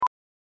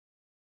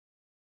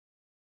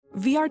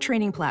VR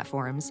training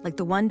platforms, like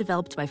the one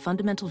developed by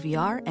Fundamental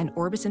VR and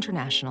Orbis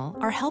International,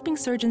 are helping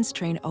surgeons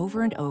train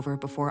over and over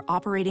before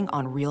operating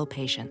on real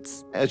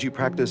patients. As you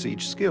practice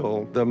each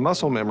skill, the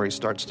muscle memory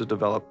starts to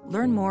develop.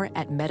 Learn more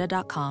at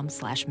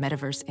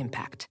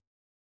meta.com/metaverseimpact.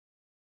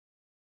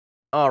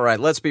 All right,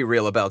 let's be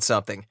real about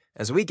something.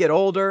 As we get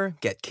older,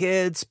 get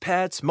kids,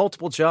 pets,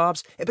 multiple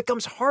jobs, it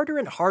becomes harder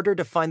and harder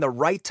to find the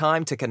right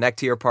time to connect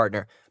to your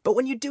partner. But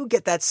when you do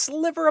get that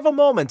sliver of a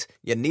moment,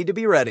 you need to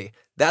be ready.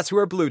 That's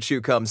where Blue Chew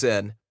comes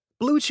in.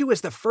 Blue Chew is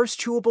the first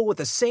chewable with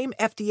the same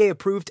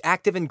FDA-approved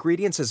active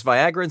ingredients as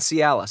Viagra and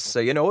Cialis, so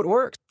you know it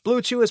works.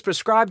 Blue Chew is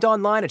prescribed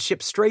online and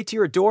shipped straight to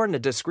your door in a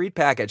discreet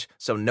package,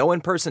 so no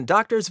in-person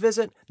doctor's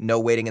visit,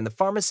 no waiting in the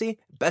pharmacy,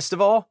 best of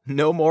all,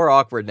 no more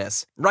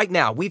awkwardness. Right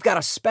now, we've got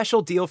a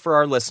special deal for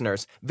our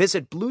listeners.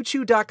 Visit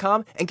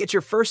BlueChew.com and get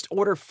your first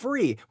order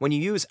free when you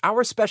use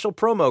our special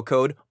promo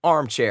code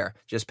ARMCHAIR.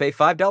 Just pay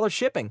 $5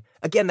 shipping.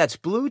 Again, that's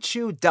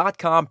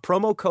BlueChew.com,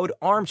 promo code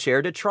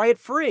ARMCHAIR to try it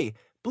free.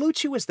 Blue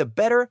Chew is the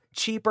better,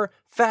 cheaper,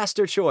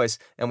 faster choice,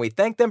 and we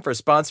thank them for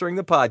sponsoring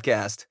the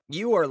podcast.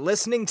 You are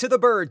listening to The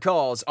Bird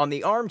Calls on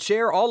the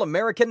Armchair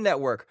All-American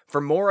Network. For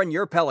more on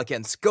your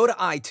Pelicans, go to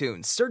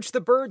iTunes, search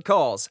The Bird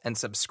Calls, and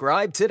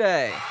subscribe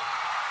today.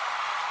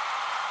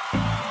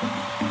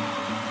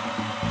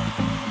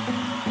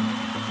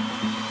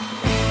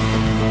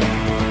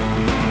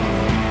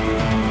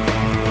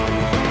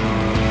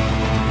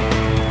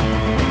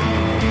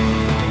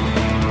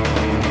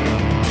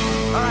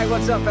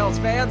 What's up, Pels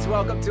fans?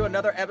 Welcome to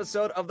another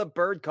episode of the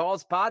Bird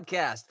Calls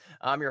podcast.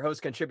 I'm your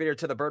host, contributor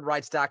to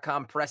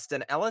thebirdwrites.com,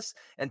 Preston Ellis,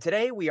 and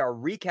today we are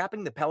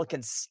recapping the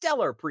Pelicans'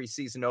 stellar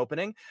preseason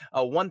opening,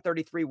 a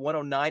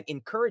 133-109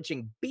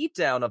 encouraging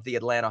beatdown of the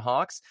Atlanta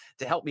Hawks.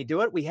 To help me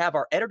do it, we have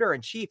our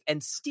editor-in-chief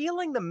and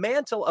stealing the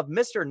mantle of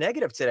Mr.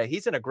 Negative today.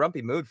 He's in a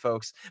grumpy mood,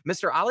 folks.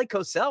 Mr. Ali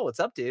Kosel, what's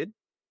up, dude?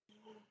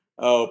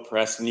 Oh,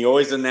 Preston, you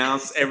always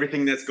announce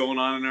everything that's going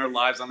on in our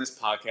lives on this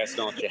podcast,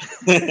 don't you?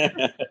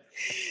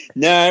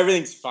 No,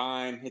 everything's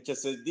fine.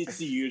 It's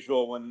the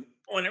usual. When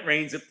it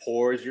rains, it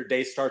pours. Your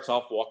day starts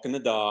off walking the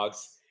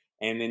dogs,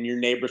 and then your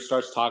neighbor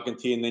starts talking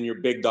to you, and then your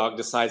big dog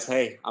decides,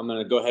 hey, I'm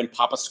going to go ahead and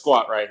pop a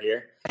squat right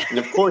here. And,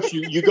 of course,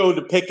 you go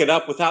to pick it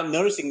up without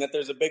noticing that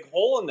there's a big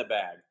hole in the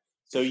bag.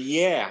 So,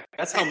 yeah,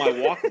 that's how my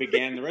walk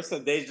began. The rest of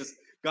the day's just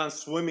gone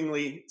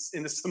swimmingly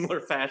in a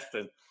similar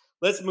fashion.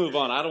 Let's move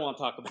on. I don't want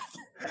to talk about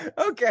that.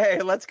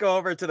 Okay, let's go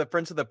over to the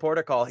Prince of the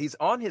Protocol. He's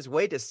on his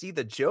way to see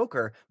the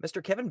Joker,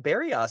 Mr. Kevin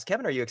Barrios.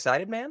 Kevin, are you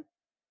excited, man?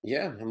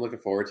 Yeah, I'm looking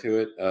forward to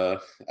it.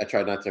 I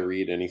tried not to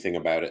read anything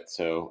about it,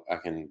 so I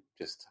can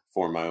just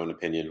form my own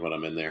opinion when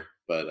I'm in there.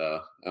 But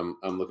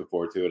I'm looking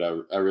forward to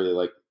it. I really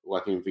like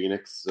Joaquin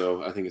Phoenix,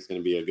 so I think it's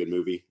going to be a good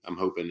movie. I'm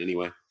hoping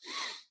anyway.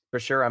 For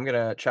sure. I'm going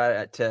to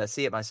try to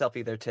see it myself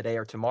either today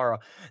or tomorrow.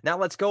 Now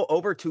let's go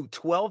over to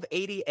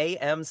 1280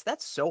 AMs.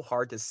 That's so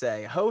hard to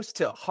say. Host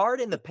to Hard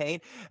in the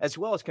Paint, as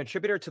well as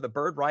contributor to the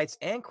Bird Writes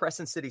and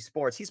Crescent City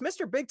Sports. He's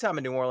Mr. Big Time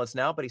in New Orleans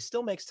now, but he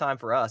still makes time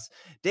for us.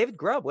 David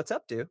Grubb, what's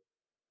up, dude?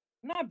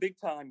 Not big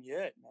time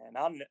yet,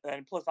 man.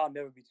 And plus, I'll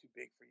never be too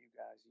big for you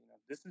guys. You know,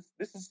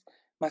 this is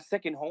my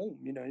second home.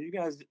 You know, you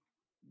guys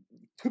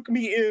took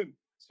me in,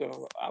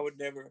 so I would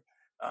never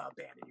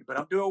abandon you. But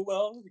I'm doing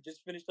well. We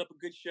just finished up a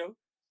good show.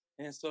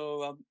 And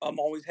so I'm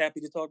always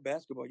happy to talk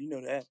basketball. You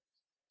know that.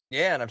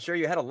 Yeah, and I'm sure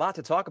you had a lot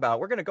to talk about.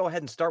 We're going to go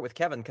ahead and start with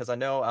Kevin because I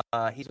know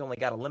he's only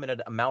got a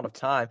limited amount of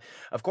time.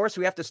 Of course,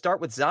 we have to start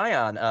with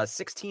Zion.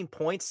 16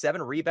 points,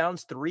 7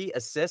 rebounds, 3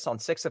 assists on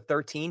 6 of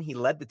 13. He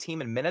led the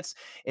team in minutes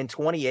in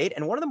 28.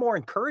 And one of the more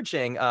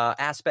encouraging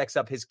aspects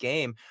of his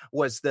game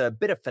was the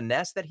bit of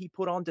finesse that he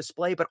put on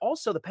display, but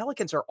also the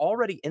Pelicans are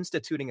already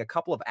instituting a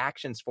couple of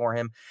actions for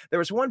him. There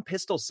was one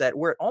pistol set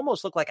where it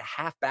almost looked like a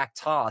halfback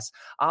toss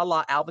a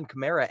la Alvin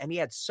Kamara, and he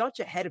had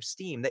such a head of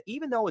steam that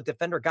even though a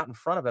defender got in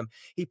front of him,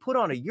 he put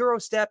on a Euro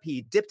step.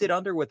 He dipped it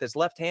under with his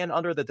left hand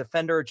under the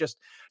defender. Just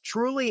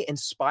truly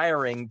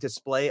inspiring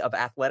display of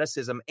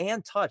athleticism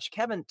and touch.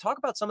 Kevin, talk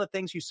about some of the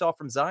things you saw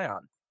from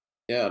Zion.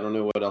 Yeah, I don't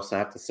know what else I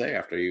have to say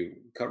after you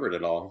covered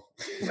it all.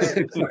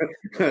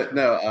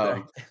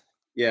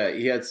 Yeah,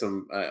 he had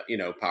some,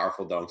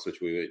 powerful dunks,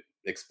 which we would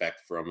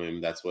expect from him.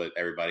 That's what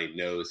everybody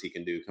knows he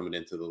can do coming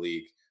into the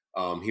league.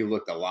 He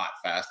looked a lot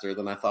faster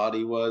than I thought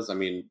he was. I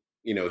mean,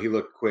 he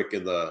looked quick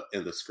in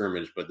the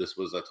scrimmage, but this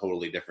was a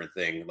totally different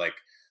thing. Like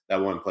that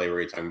one play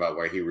where you're talking about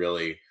where he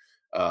really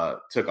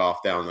took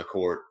off down the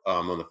court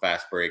on the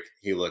fast break.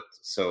 He looked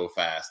so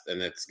fast, and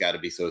it's got to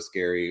be so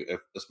scary,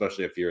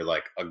 especially if you're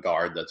like a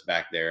guard that's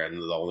back there and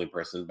the only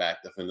person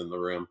back defending the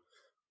rim.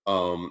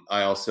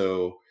 I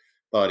also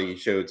thought he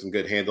showed some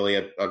good handle. He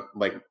had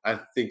I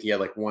think he had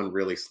like one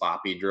really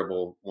sloppy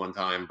dribble one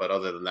time, but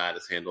other than that,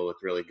 his handle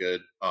looked really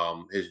good.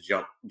 His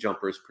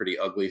jumper is pretty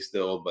ugly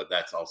still, but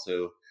that's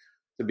also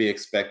to be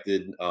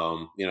expected.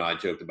 I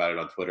joked about it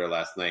on Twitter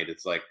last night.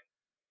 It's like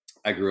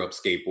I grew up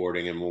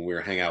skateboarding, and when we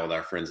were hanging out with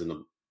our friends in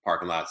the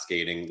parking lot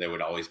skating, there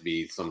would always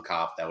be some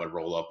cop that would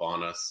roll up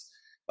on us,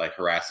 like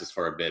harass us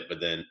for a bit, but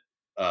then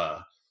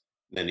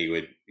then he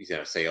would,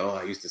 say, "Oh,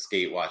 I used to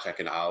skate, watch, I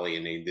can ollie,"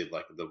 and he did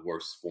like the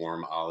worst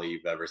form ollie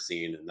you've ever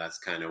seen, and that's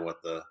kind of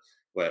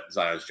what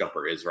Zion's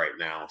jumper is right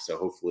now. So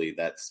hopefully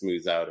that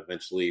smooths out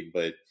eventually.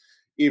 But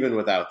even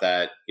without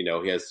that, he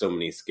has so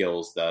many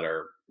skills that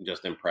are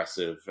just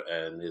impressive,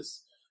 and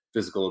his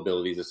physical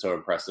abilities are so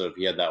impressive.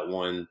 He had that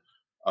one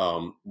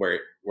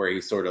where he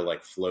sort of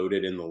like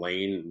floated in the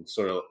lane and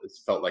sort of it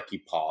felt like he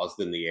paused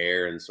in the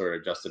air and sort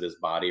of adjusted his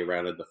body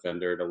around a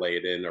defender to lay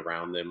it in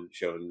around them,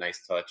 showed a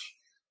nice touch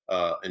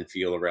and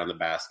feel around the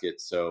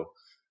basket. So,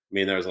 I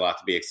mean, there's a lot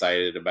to be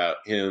excited about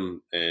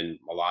him and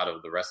a lot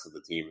of the rest of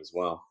the team as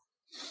well.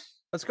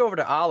 Let's go over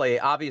to Ollie.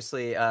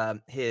 Obviously,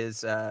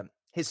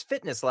 his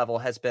fitness level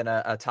has been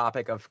a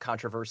topic of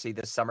controversy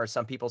this summer.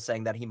 Some people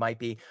saying that he might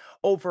be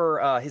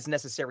over his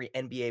necessary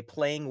NBA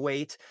playing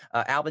weight.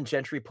 Alvin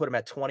Gentry put him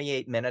at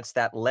 28 minutes.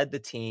 That led the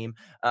team.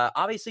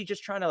 Obviously,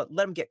 just trying to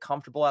let him get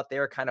comfortable out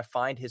there, kind of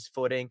find his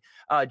footing.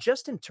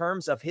 Just in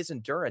terms of his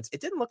endurance,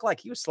 it didn't look like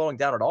he was slowing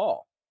down at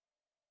all.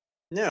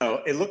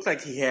 No, it looked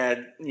like he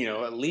had,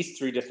 at least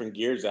 3 different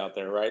gears out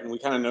there, right? And we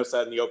kind of noticed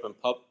that in the open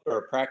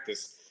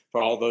practice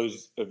for all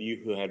those of you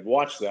who had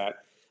watched that,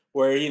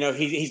 where,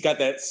 he's got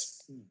that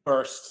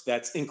burst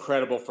that's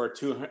incredible for a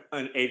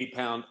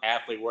 280-pound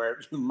athlete, where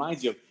it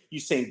reminds you of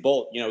Usain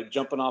Bolt,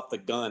 jumping off the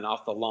gun,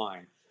 off the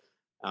line.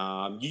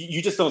 You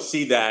just don't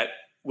see that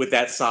with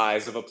that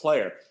size of a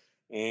player.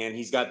 And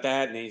he's got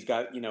that, and he's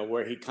got,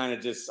 where he kind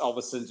of just all of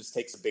a sudden just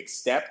takes a big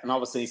step, and all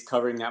of a sudden he's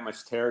covering that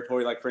much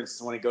territory. Like, for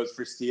instance, when he goes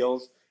for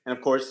steals. And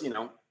of course,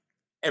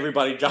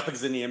 everybody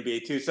jogs in the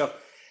NBA too. So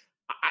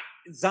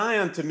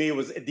Zion, to me,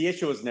 the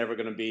issue was never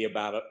going to be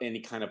about any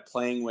kind of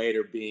playing weight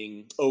or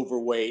being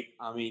overweight.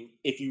 I mean,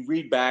 if you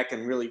read back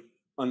and really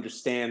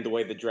understand the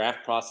way the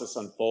draft process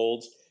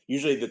unfolds,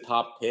 usually the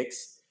top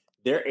picks,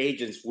 their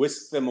agents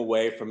whisk them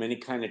away from any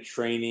kind of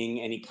training,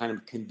 any kind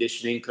of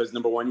conditioning, because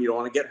number one, you don't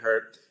want to get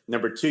hurt.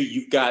 Number two,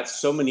 you've got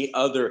so many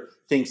other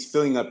things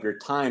filling up your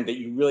time that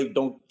you really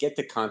don't get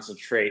to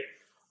concentrate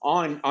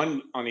on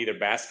either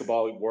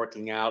basketball,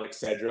 working out,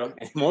 etc.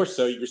 And more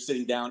so, you're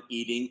sitting down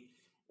eating.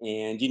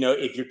 And,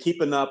 if you're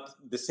keeping up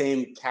the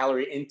same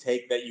calorie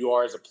intake that you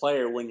are as a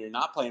player when you're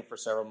not playing for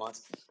several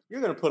months,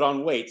 you're going to put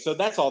on weight. So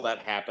that's all that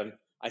happened.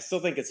 I still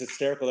think it's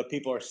hysterical that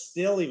people are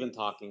still even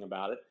talking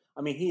about it.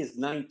 I mean, he is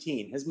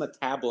 19. His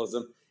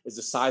metabolism is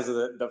the size of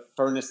the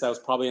furnace that was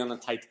probably on the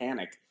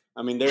Titanic.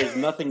 I mean, there's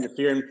nothing to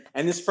fear.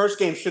 And this first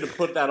game should have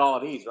put that all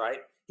at ease, right?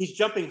 He's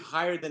jumping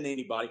higher than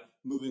anybody,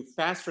 moving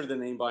faster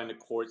than anybody in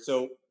the court.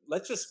 So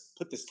let's just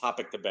put this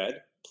topic to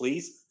bed,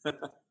 please.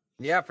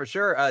 Yeah, for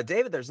sure.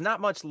 David, there's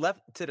not much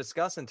left to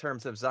discuss in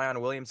terms of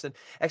Zion Williamson,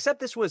 except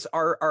this was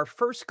our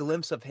first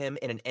glimpse of him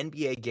in an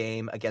NBA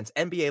game against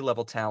NBA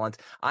level talent.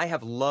 I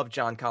have loved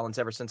John Collins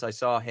ever since I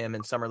saw him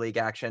in Summer League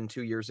action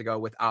 2 years ago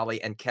with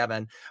Ollie and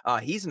Kevin.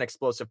 He's an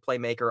explosive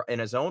playmaker in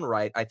his own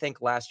right. I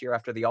think last year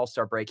after the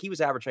All-Star break, he was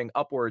averaging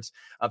upwards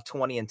of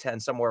 20 and 10,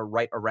 somewhere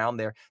right around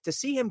there. To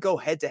see him go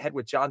head to head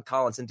with John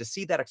Collins and to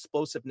see that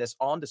explosiveness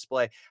on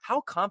display,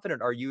 how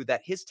confident are you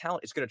that his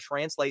talent is going to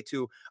translate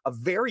to a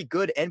very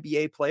good NBA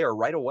player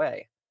right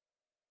away?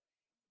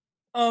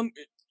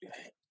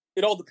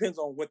 It all depends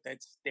on what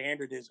that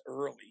standard is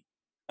early,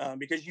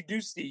 because you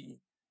do see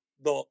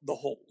the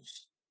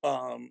holes,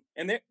 and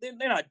they're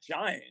not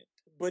giant,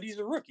 but he's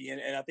a rookie,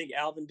 and I think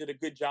Alvin did a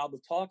good job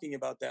of talking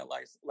about that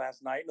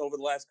last night and over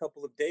the last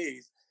couple of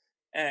days,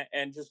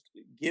 and just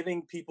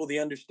giving people the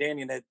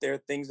understanding that there are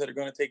things that are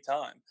going to take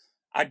time.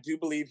 I do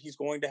believe he's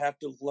going to have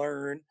to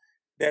learn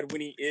that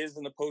when he is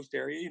in the post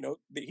area,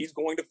 that he's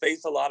going to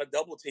face a lot of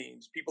double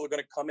teams. People are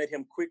going to come at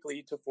him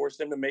quickly to force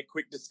him to make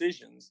quick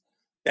decisions.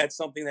 That's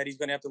something that he's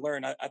going to have to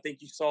learn. I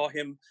think you saw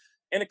him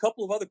and a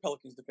couple of other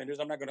Pelicans defenders.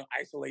 I'm not going to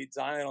isolate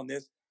Zion on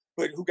this,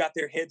 but who got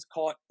their heads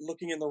caught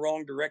looking in the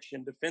wrong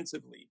direction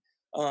defensively.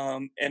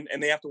 And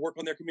they have to work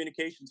on their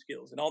communication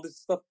skills. And all this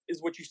stuff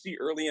is what you see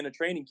early in a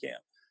training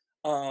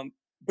camp.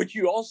 But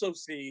you also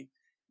see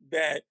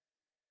that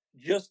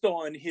just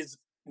on his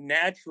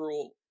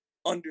natural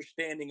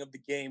understanding of the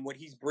game, what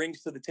he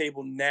brings to the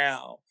table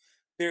now,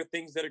 there are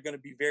things that are going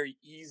to be very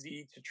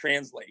easy to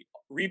translate.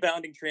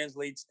 Rebounding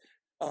translates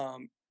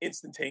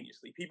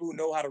instantaneously. People who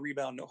know how to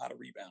rebound know how to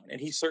rebound,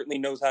 and he certainly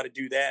knows how to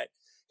do that.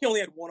 He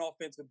only had one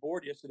offensive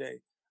board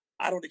yesterday.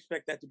 I don't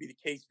expect that to be the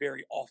case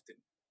very often.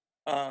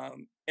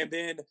 And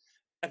then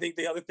I think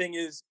the other thing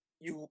is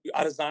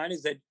out of Zion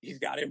is that he's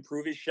got to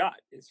improve his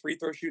shot. His free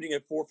throw shooting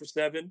at 4 for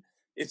 7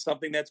 is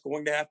something that's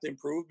going to have to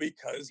improve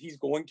because he's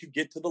going to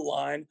get to the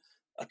line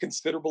a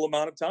considerable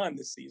amount of time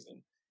this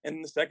season.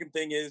 And the second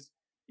thing is,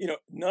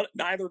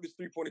 neither of his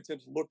 3-point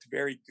attempts looked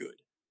very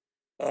good.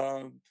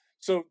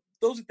 So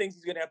those are things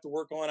he's going to have to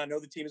work on. I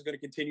know the team is going to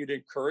continue to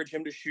encourage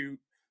him to shoot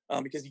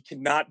because he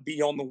cannot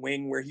be on the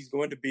wing where he's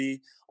going to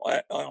be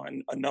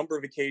on a number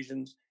of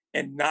occasions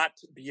and not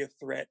be a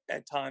threat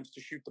at times to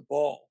shoot the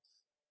ball.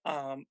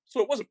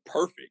 So it wasn't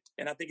perfect.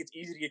 And I think it's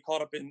easy to get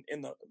caught up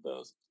in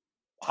the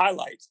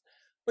highlights.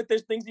 But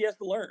there's things he has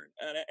to learn.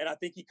 And I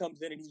think he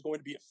comes in and he's going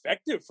to be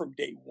effective from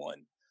day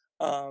one.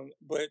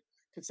 But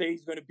to say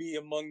he's going to be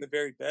among the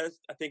very best,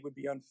 I think would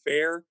be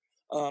unfair.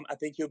 I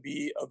think he'll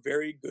be a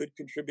very good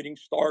contributing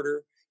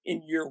starter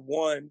in year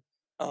one,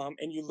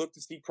 and you look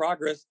to see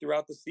progress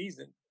throughout the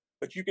season.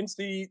 But you can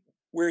see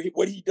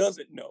what he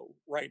doesn't know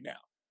right now.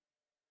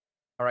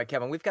 All right,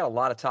 Kevin, we've got a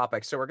lot of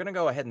topics, so we're going to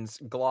go ahead and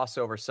gloss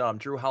over some.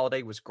 Drew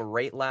Holiday was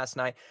great last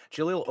night.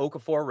 Jahlil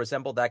Okafor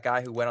resembled that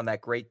guy who went on that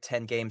great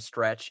 10-game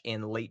stretch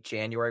in late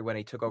January when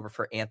he took over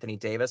for Anthony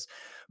Davis.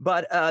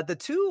 But the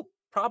two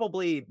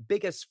probably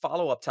biggest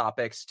follow-up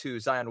topics to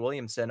Zion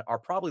Williamson are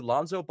probably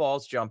Lonzo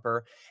Ball's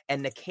jumper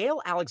and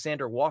Nickeil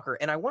Alexander-Walker.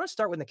 And I want to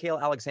start with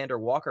Nickeil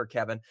Alexander-Walker,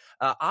 Kevin.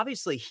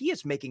 Obviously, he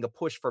is making a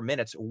push for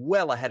minutes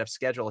well ahead of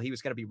schedule. He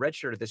was going to be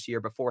redshirted this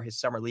year before his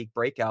summer league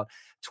breakout.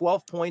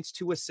 12 points,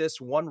 2 assists,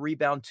 1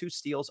 rebound, 2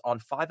 steals on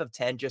 5 of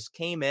 10, just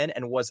came in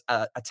and was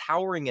a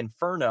towering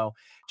inferno,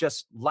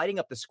 just lighting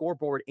up the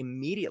scoreboard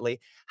immediately.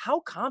 How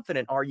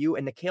confident are you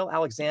in Nickeil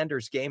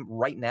Alexander's game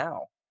right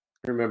now?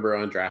 I remember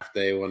on draft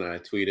day when I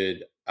tweeted,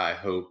 I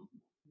hope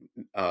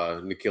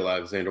Nickeil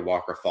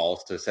Alexander-Walker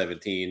falls to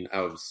 17. I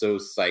was so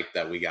psyched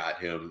that we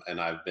got him, and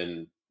I've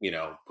been,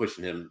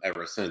 pushing him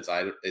ever since.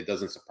 It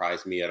doesn't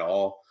surprise me at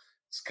all.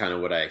 It's kind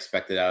of what I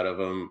expected out of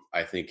him.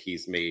 I think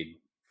he's made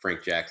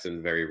Frank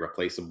Jackson very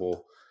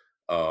replaceable.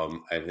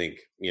 I think,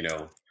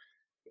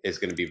 it's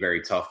going to be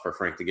very tough for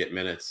Frank to get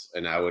minutes,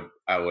 and I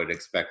would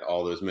expect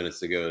all those minutes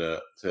to go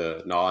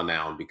to Naw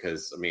now,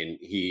 because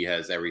he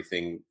has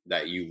everything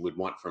that you would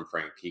want from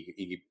Frank.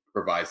 He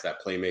provides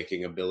that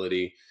playmaking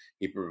ability.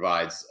 He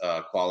provides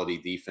quality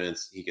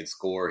defense. He can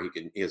score.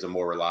 He has a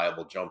more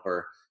reliable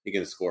jumper. He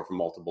can score from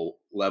multiple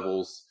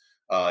levels.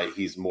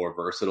 He's more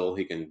versatile.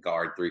 He can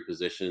guard 3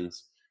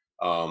 positions.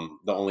 The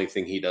only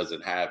thing he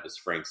doesn't have is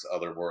Frank's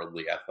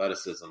otherworldly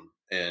athleticism,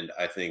 and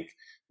I think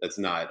that's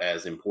not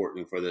as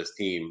important for this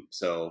team.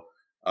 So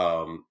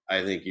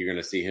I think you're going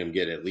to see him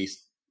get at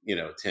least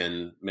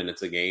 10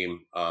 minutes a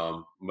game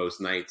most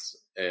nights,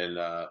 and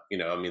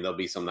there'll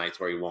be some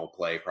nights where he won't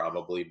play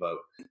probably, but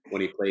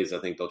when he plays, I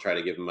think they'll try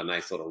to give him a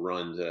nice little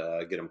run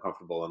to get him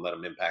comfortable and let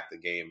him impact the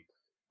game.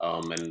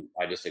 And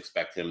I just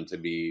expect him to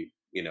be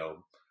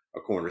a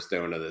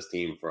cornerstone of this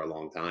team for a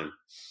long time.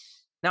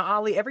 Now,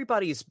 Ali,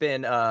 everybody's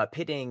been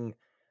pitting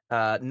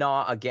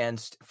Naw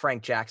against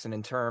Frank Jackson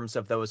in terms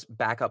of those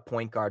backup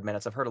point guard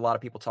minutes. I've heard a lot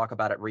of people talk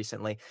about it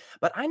recently,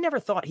 but I never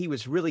thought he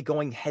was really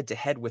going head to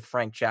head with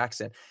Frank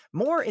Jackson.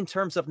 More in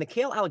terms of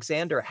Nickeil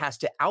Alexander has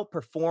to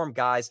outperform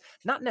guys,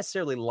 not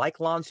necessarily like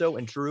Lonzo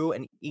and Drew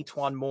and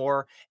E'Twaun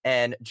Moore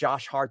and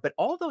Josh Hart, but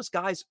all those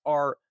guys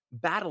are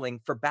battling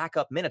for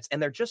backup minutes,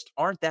 and there just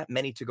aren't that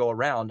many to go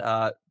around.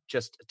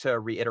 Just to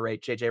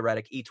reiterate, JJ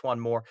Redick, E'Twaun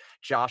Moore,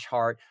 Josh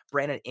Hart,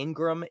 Brandon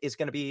Ingram is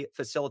going to be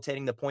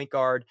facilitating the point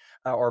guard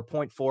or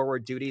point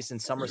forward duties in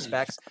some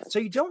respects. So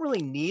you don't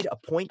really need a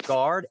point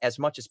guard as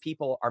much as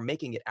people are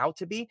making it out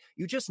to be.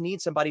 You just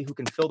need somebody who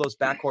can fill those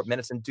backcourt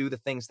minutes and do the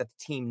things that the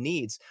team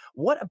needs.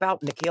 What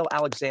about Nickeil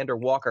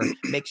Alexander-Walker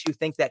makes you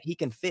think that he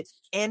can fit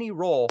any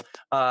role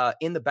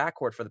in the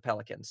backcourt for the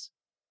Pelicans?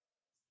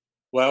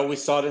 Well, we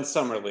saw it in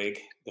Summer League.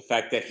 The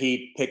fact that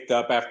he picked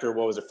up after,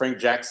 Frank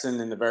Jackson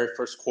in the very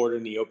first quarter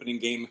in the opening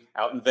game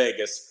out in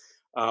Vegas,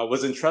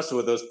 was entrusted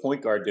with those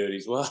point guard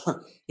duties.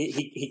 Well,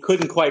 he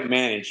couldn't quite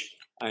manage.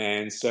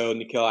 And so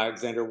Nickeil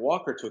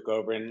Alexander-Walker took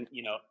over. And,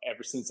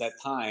 ever since that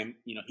time,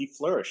 he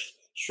flourished.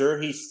 Sure,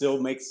 he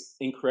still makes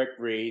incorrect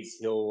reads.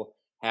 He'll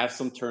have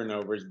some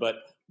turnovers. But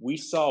we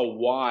saw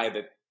why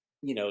that,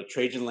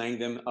 Trajan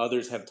Langdon,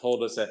 others have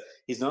told us that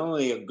he's not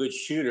only a good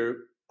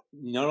shooter,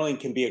 not only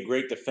can be a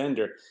great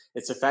defender,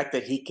 it's the fact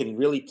that he can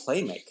really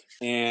play make.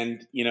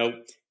 And,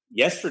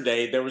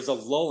 yesterday there was a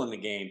lull in the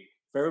game.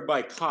 If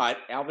everybody caught,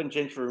 Alvin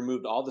Gentry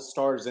removed all the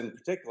starters. In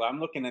particular,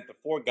 I'm looking at the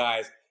 4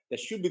 guys that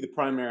should be the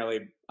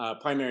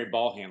primary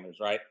ball handlers,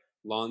 right?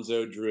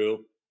 Lonzo,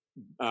 Drew,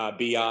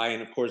 B.I.,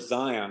 and of course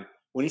Zion.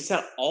 When he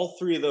sat all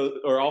 4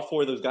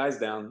 of those guys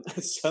down,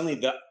 suddenly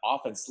the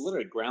offense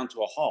literally ground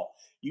to a halt.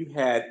 You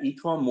had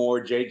E'Twaun Moore,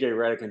 J.J.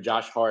 Redick, and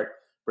Josh Hart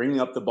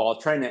bringing up the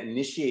ball, trying to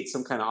initiate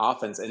some kind of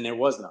offense, and there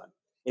was none.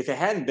 If it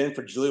hadn't been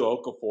for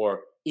Jahlil Okafor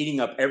eating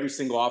up every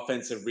single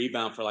offensive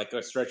rebound for like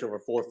a stretch over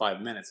 4 or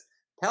 5 minutes,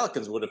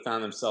 Pelicans would have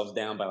found themselves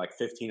down by like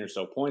 15 or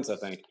so points, I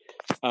think.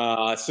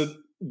 So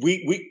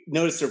we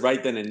noticed it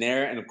right then and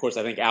there, and of course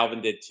I think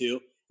Alvin did too.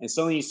 And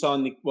suddenly you saw,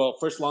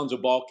 first Lonzo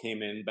Ball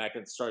came in back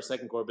at the start of the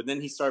second quarter, but then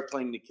he started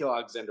playing Nickeil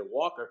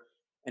Alexander-Walker.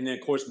 And then,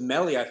 of course,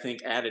 Melly, I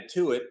think, added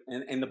to it.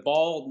 And the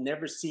ball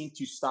never seemed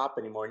to stop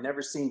anymore. It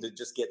never seemed to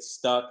just get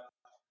stuck.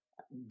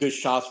 Good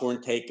shots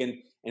weren't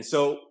taken. And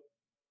so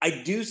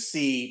I do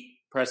see,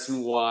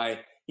 Preston, why,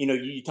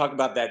 you talk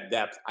about that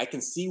depth. I can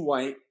see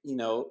why,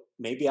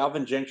 maybe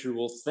Alvin Gentry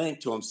will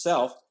think to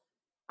himself,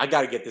 I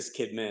got to get this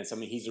kid minutes.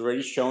 He's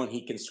already shown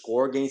he can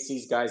score against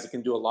these guys. He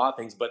can do a lot of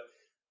things. But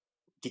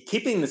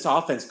keeping this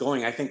offense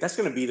going, I think that's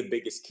going to be the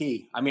biggest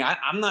key.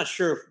 I'm not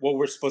sure what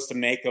we're supposed to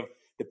make of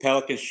the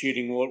Pelicans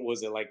shooting, what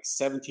was it, like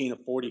 17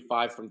 of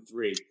 45 from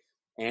 3.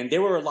 And they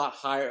were a lot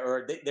higher,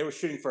 or they were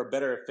shooting for a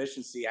better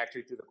efficiency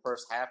actually through the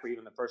first half or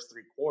even the first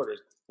 3 quarters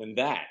than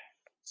that.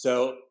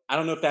 So I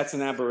don't know if that's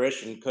an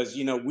aberration because,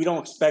 we don't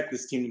expect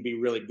this team to be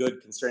really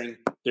good considering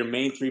their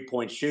main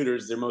 3-point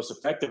shooters, their most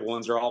effective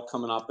ones, are all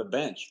coming off the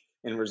bench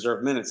in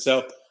reserve minutes.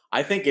 So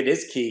I think it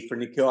is key for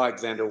Nickeil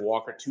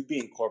Alexander-Walker to be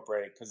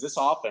incorporated because this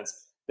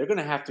offense, they're going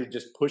to have to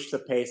just push the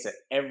pace at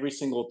every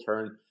single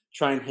turn,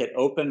 try and hit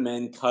open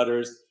men,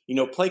 cutters,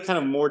 play kind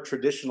of more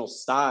traditional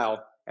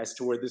style as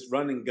to where this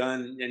run and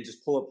gun and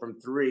just pull up from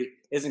three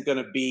isn't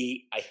going to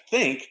be, I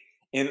think,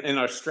 in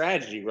our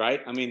strategy,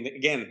 right? I mean,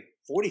 again,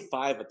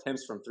 45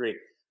 attempts from three.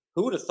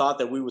 Who would have thought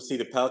that we would see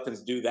the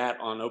Pelicans do that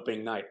on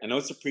opening night? I know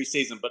it's a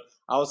preseason, but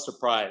I was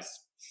surprised.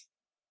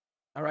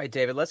 All right,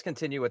 David, let's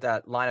continue with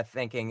that line of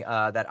thinking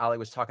that Ali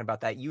was talking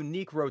about, that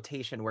unique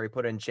rotation where he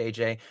put in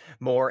JJ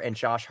Moore and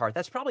Josh Hart.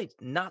 That's probably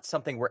not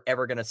something we're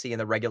ever going to see in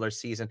the regular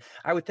season.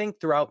 I would think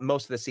throughout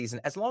most of the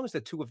season, as long as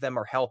the two of them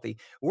are healthy,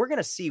 we're going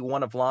to see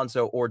one of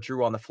Lonzo or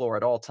Drew on the floor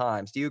at all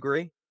times. Do you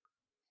agree?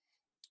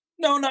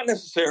 No, not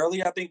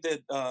necessarily. I think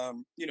that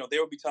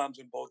there will be times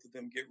when both of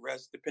them get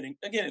rest, depending.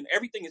 Again,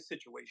 everything is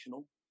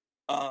situational,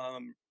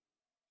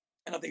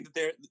 and I think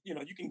that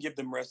you can give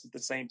them rest at the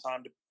same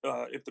time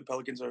if the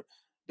Pelicans are,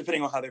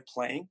 depending on how they're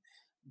playing.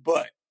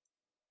 But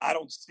I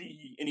don't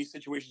see any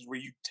situations where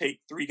you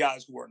take three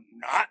guys who are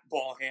not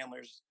ball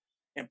handlers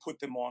and put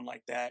them on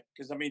like that.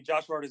 Because,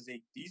 Josh Hart is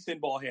a decent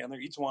ball handler.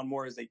 Etuan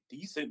Moore is a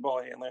decent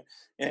ball handler.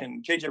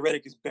 And JJ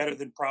Redick is better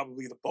than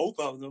probably the both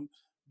of them.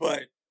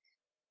 But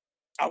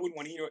I wouldn't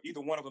want either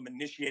one of them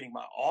initiating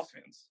my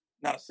offense,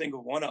 not a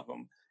single one of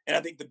them. And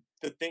I think the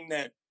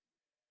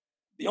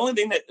only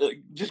thing that,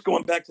 just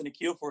going back to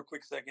Nickeil for a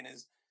quick second,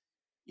 is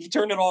he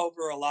turned it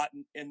over a lot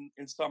in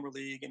Summer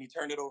League, and he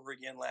turned it over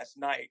again last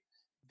night.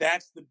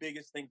 That's the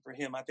biggest thing for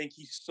him. I think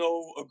he's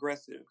so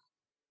aggressive,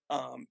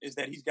 is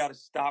that he's got to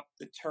stop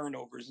the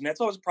turnovers. And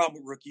that's always a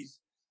problem with rookies.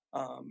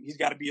 He's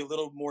got to be a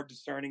little more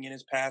discerning in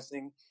his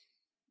passing.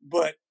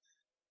 But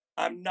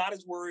I'm not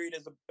as worried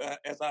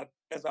as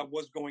I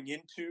was going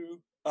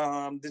into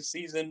this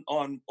season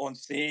on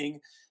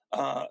seeing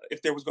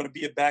if there was going to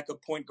be a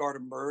backup point guard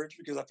emerge,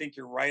 because I think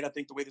you're right. I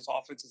think the way this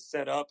offense is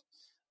set up,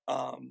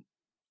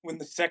 when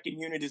the second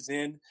unit is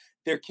in,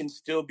 there can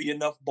still be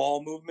enough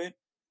ball movement.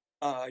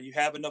 You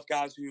have enough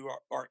guys who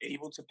are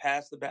able to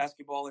pass the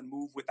basketball and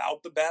move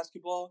without the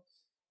basketball.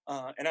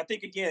 And I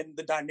think, again,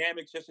 the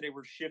dynamics yesterday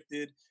were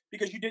shifted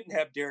because you didn't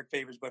have Derek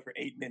Favors but for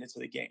 8 minutes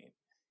of the game.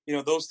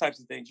 Those types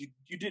of things.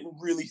 You didn't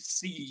really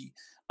see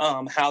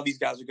how these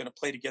guys are going to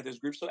play together as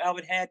groups. So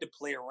Alvin had to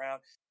play around,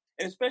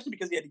 and especially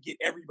because he had to get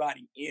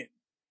everybody in.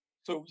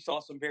 So we saw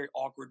some very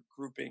awkward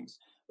groupings.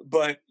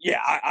 But, yeah,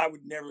 I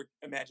would never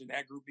imagine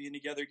that group being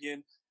together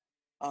again.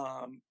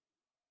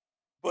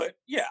 But,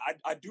 yeah,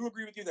 I do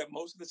agree with you that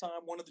most of the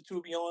time one of the two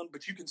will be on,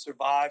 but you can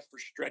survive for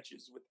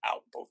stretches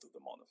without both of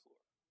them on the floor.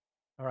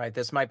 All right,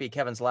 this might be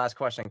Kevin's last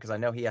question because I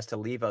know he has to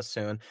leave us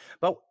soon.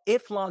 But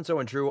if Lonzo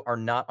and Drew are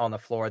not on the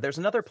floor, there's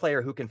another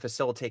player who can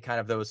facilitate kind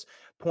of those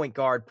point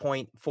guard,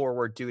 point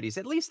forward duties.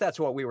 At least that's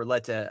what we were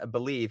led to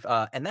believe.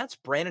 And that's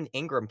Brandon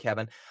Ingram,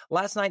 Kevin.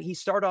 Last night, he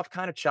started off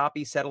kind of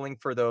choppy, settling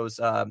for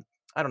those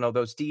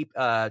those deep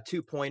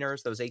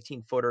 2-pointers, those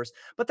 18-footers.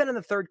 But then in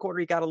the third quarter,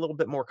 he got a little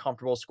bit more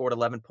comfortable, scored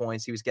 11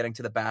 points. He was getting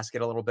to the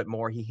basket a little bit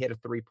more. He hit a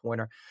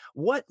 3-pointer.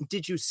 What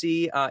did you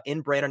see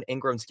in Brandon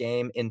Ingram's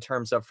game in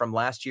terms of from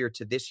last year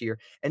to this year?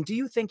 And do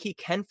you think he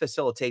can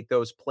facilitate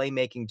those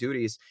playmaking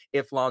duties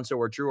if Lonzo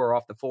or Drew are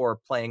off the floor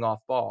playing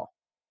off ball?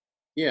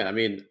 Yeah,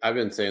 I've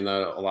been saying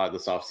that a lot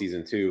this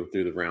offseason too,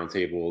 through the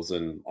roundtables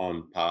and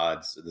on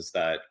pods, is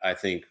that I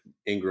think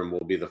Ingram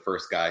will be the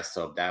first guy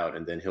subbed out,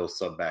 and then he'll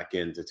sub back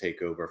in to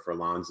take over for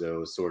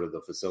Lonzo as sort of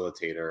the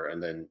facilitator,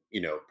 and then,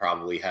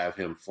 probably have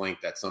him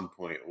flanked at some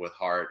point with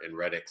Hart and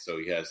Redick, so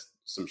he has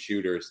some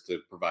shooters to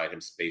provide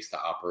him space to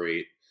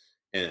operate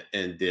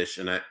and dish.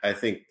 And I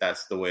think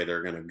that's the way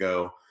they're going to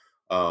go.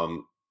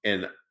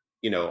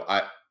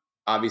 I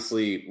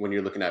obviously, when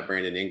you're looking at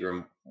Brandon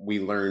Ingram, we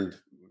learned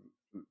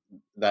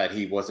that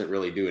he wasn't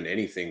really doing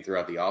anything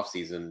throughout the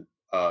offseason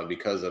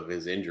because of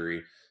his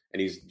injury.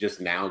 And he's just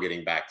now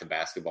getting back to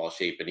basketball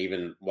shape. And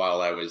even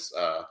while I was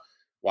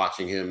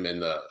watching him in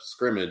the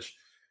scrimmage,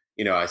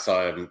 I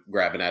saw him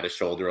grabbing at his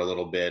shoulder a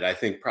little bit. I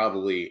think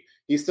probably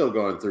he's still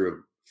going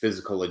through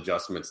physical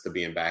adjustments to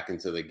being back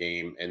into the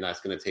game. And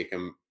that's going to take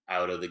him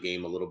out of the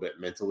game a little bit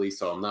mentally.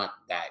 So I'm not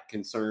that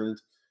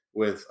concerned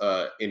with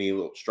any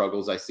little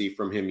struggles I see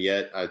from him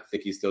yet. I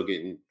think he's still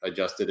getting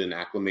adjusted and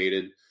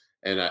acclimated.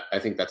 And I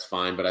think that's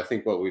fine. But I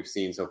think what we've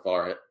seen so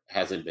far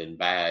hasn't been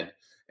bad.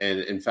 And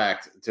in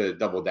fact, to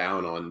double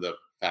down on the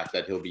fact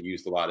that he'll be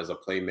used a lot as a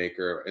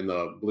playmaker in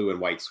the blue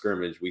and white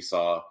scrimmage, we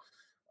saw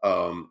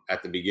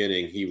at the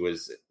beginning, he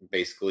was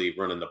basically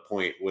running the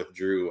point with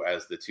Drew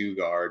as the 2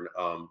 guard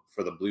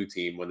for the blue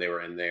team when they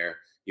were in there.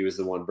 He was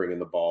the one bringing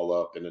the ball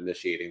up and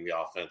initiating the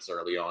offense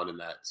early on in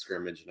that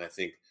scrimmage. And I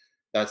think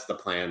that's the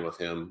plan with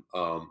him,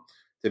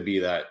 to be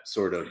that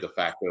sort of de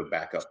facto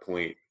backup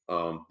point.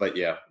 But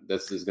yeah,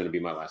 this is going to be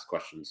my last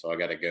question, so I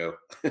got to go.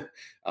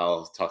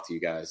 I'll talk to you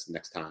guys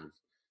next time.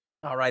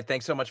 All right.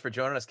 Thanks so much for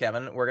joining us,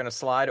 Kevin. We're going to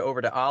slide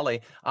over to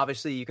Ollie.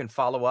 Obviously, you can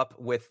follow up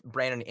with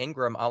Brandon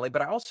Ingram, Ollie,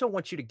 but I also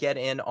want you to get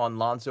in on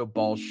Lonzo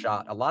Ball's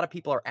shot. A lot of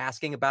people are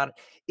asking about it.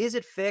 Is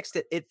it fixed?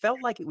 It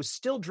felt like it was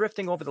still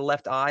drifting over the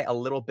left eye a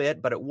little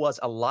bit, but it was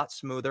a lot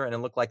smoother, and it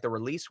looked like the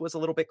release was a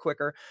little bit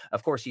quicker.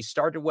 Of course, he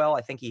started well. I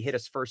think he hit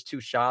his first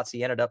 2 shots.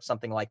 He ended up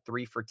something like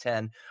 3 for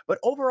 10. But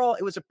overall,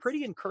 it was a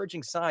pretty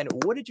encouraging sign.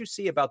 What did you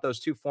see about those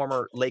 2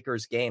 former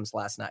Lakers games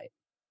last night?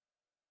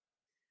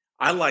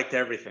 I liked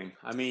everything.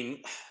 I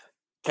mean,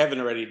 Kevin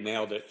already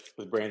nailed it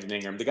with Brandon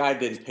Ingram. The guy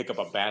didn't pick up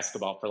a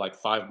basketball for like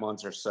 5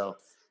 months or so.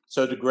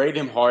 So to grade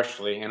him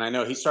harshly, and I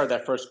know he started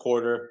that first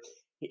quarter,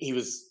 he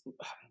was,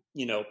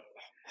 you know,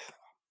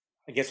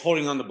 I guess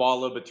holding on the ball a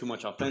little bit too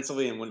much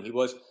offensively. And when he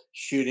was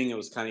shooting, it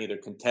was kind of either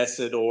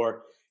contested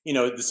or,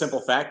 the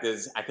simple fact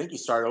is, I think he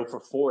started 0 for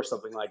 4 or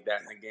something like that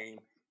in the game.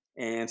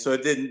 And so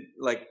it didn't,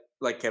 like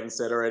Kevin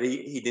said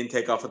already, he didn't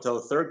take off until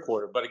the third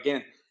quarter. But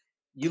again,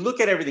 you look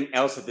at everything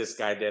else that this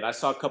guy did. I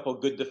saw a couple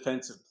of good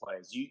defensive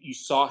plays. You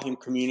saw him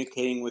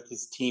communicating with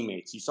his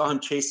teammates. You saw him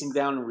chasing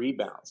down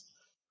rebounds.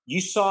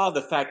 You saw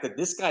the fact that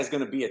this guy's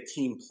going to be a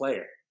team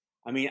player.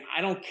 I mean,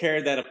 I don't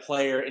care that a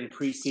player in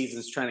preseason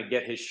is trying to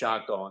get his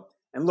shot going.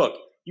 And look,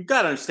 you've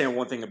got to understand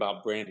one thing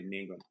about Brandon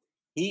Ingram.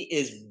 He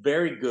is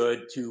very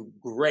good to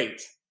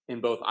great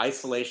in both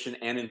isolation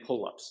and in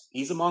pull-ups.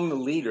 He's among the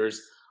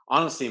leaders,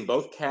 honestly, in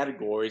both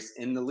categories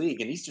in the league.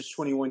 And he's just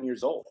 21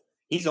 years old.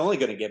 He's only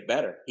going to get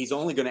better. He's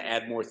only going to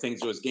add more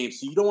things to his game.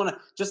 So you don't want to,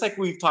 just like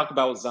we've talked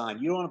about with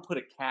Zion, you don't want to put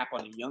a cap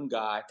on a young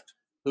guy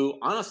who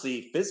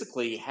honestly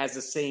physically has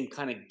the same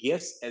kind of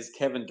gifts as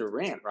Kevin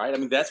Durant, right? I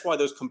mean, that's why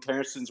those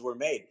comparisons were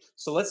made.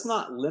 So let's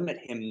not limit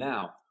him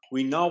now.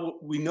 We know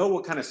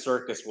what kind of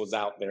circus was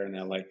out there in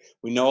LA.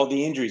 We know all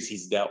the injuries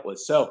he's dealt with.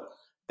 So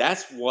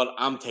that's what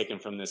I'm taking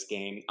from this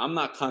game. I'm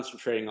not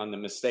concentrating on the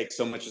mistakes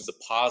so much as the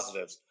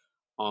positives,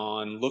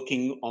 on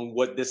looking on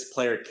what this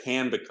player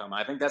can become.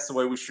 I think that's the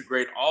way we should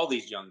grade all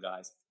these young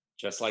guys,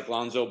 just like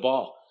Lonzo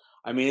Ball.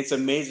 I mean, it's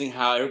amazing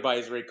how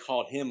everybody's already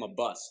called him a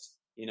bust.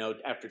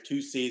 After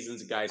 2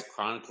 seasons, the guy's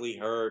chronically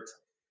hurt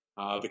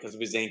because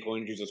of his ankle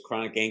injuries. Those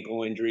chronic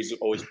ankle injuries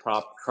always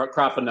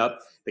cropping up.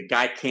 The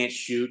guy can't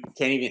shoot,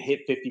 can't even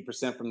hit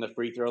 50% from the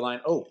free throw line.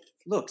 Oh,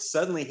 look,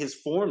 suddenly his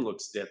form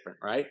looks different,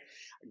 right?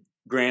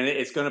 Granted,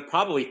 it's going to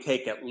probably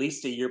take at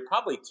least a year,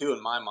 probably 2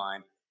 in my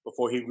mind,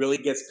 before he really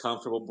gets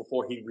comfortable,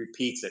 before he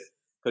repeats it.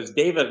 Because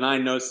David and I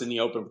noticed in the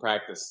open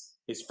practice,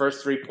 his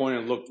first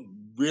 3-pointer looked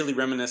really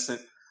reminiscent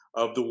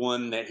of the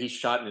one that he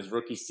shot in his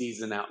rookie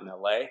season out in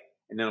LA.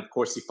 And then, of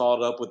course, he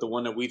followed up with the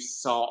one that we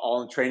saw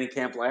all in training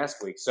camp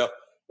last week. So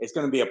it's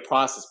going to be a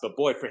process. But,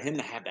 boy, for him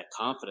to have that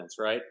confidence,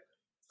 right,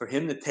 for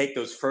him to take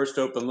those first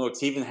open looks,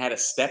 he even had a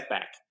step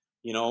back,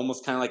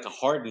 almost kind of like a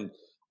Harden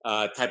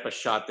type of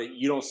shot that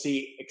you don't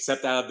see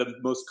except out of the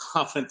most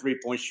confident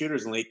 3-point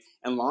shooters in the league.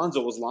 And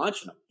Lonzo was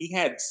launching them. He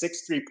had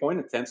 6 3-point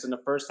attempts in the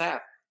first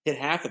half, hit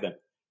half of them.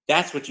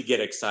 That's what you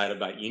get excited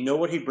about. You know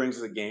what he brings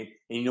to the game,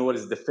 and you know what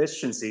his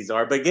deficiencies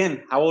are. But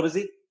again, how old is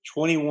he?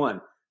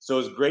 21. So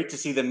it's great to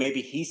see that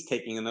maybe he's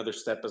taking another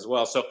step as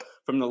well. So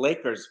from the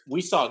Lakers,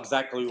 we saw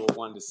exactly what we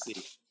wanted to see.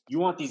 You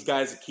want these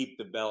guys to keep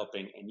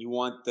developing, and you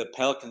want the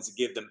Pelicans to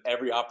give them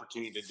every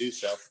opportunity to do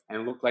so,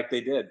 and look like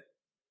they did,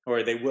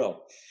 or they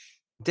will.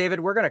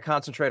 David, we're going to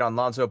concentrate on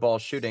Lonzo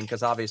Ball's shooting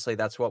because obviously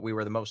that's what we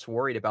were the most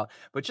worried about.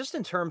 But just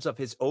in terms of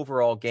his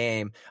overall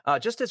game,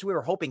 just as we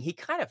were hoping, he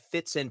kind of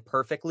fits in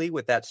perfectly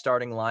with that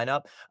starting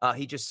lineup.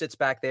 He just sits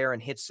back there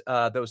and hits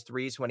those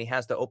threes when he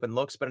has the open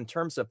looks. But in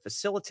terms of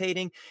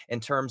facilitating, in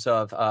terms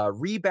of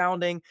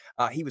rebounding,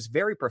 he was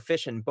very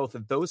proficient in both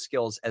of those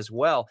skills as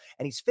well.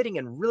 And he's fitting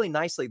in really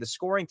nicely. The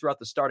scoring throughout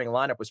the starting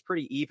lineup was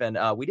pretty even.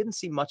 We didn't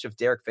see much of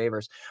Derek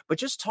Favors, but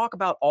just talk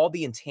about all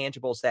the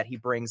intangibles that he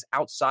brings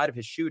outside of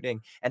his shooting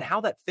and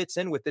how that fits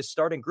in with this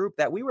starting group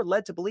that we were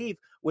led to believe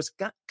was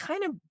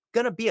kind of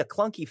going to be a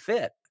clunky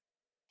fit.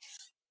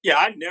 Yeah,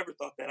 I never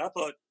thought that. I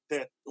thought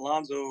that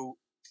Lonzo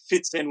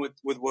fits in with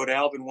what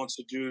Alvin wants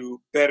to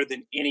do better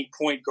than any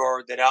point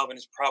guard that Alvin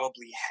has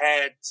probably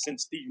had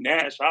since Steve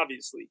Nash,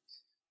 obviously,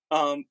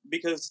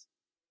 because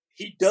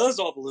he does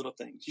all the little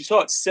things. You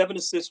saw it, 7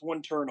 assists,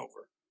 1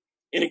 turnover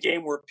in a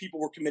game where people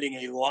were committing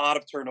a lot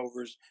of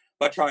turnovers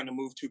by trying to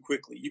move too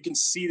quickly. You can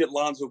see that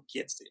Lonzo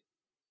gets it.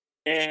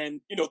 And,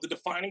 the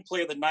defining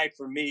play of the night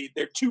for me,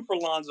 there are 2 for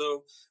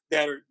Lonzo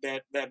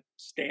that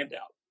stand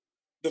out.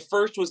 The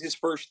first was his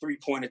first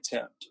 3-point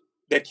attempt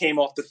that came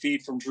off the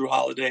feed from Drew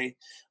Holiday.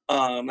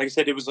 Like I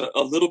said, it was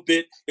a little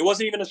bit, it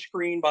wasn't even a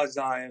screen by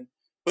Zion,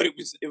 but it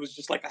was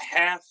just like a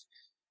half,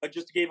 I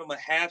just gave him a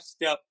half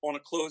step on a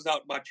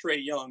closeout by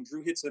Trae Young.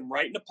 Drew hits him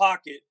right in the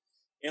pocket,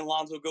 and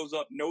Lonzo goes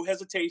up, no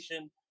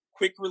hesitation,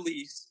 quick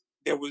release.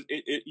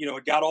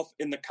 It got off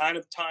in the kind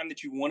of time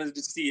that you wanted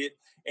to see it,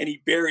 and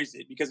he buries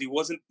it because he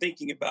wasn't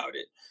thinking about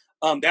it.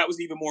 That was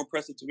even more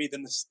impressive to me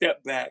than the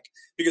step back,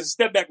 because the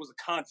step back was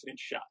a confident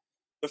shot.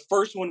 The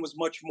first one was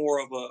much more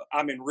of a,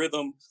 I'm in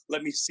rhythm,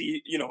 let me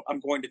see, I'm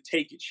going to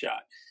take it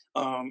shot.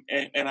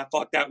 And I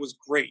thought that was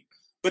great.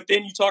 But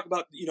then you talk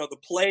about, the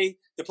play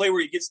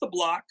where he gets the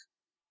block,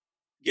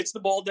 gets the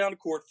ball down the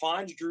court,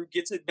 finds Drew,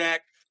 gets it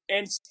back,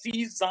 and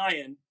sees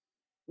Zion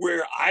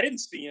where I didn't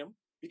see him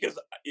because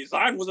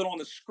Zion wasn't on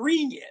the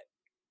screen yet.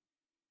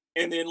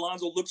 And then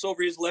Lonzo looks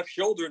over his left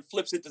shoulder and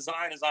flips it to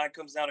Zion as Zion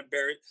comes down and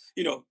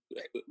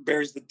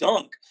buries the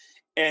dunk.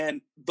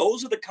 And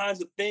those are the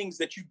kinds of things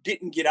that you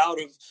didn't get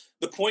out of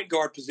the point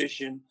guard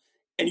position.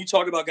 And you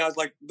talk about guys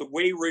like the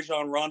way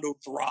Rajon Rondo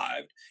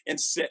thrived and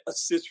set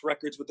assist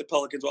records with the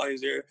Pelicans while he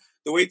was there,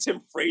 the way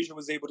Tim Frazier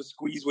was able to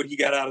squeeze what he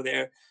got out of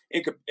there.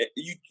 And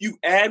you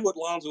add what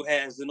Lonzo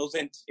has and those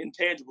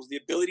intangibles,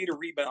 the ability to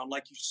rebound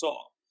like you saw,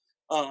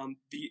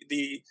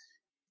 the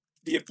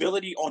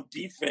ability on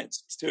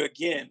defense to,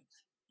 again,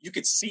 you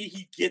could see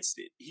he gets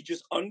it. He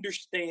just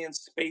understands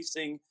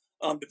spacing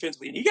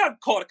defensively. And he got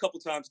caught a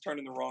couple times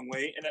turning the wrong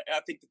way. And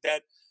I think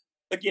that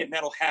again,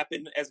 that'll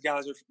happen as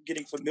guys are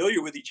getting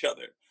familiar with each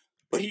other.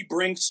 But he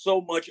brings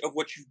so much of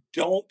what you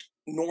don't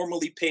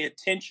normally pay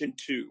attention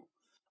to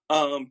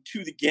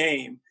the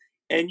game.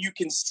 And you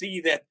can see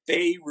that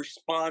they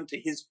respond to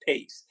his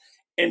pace.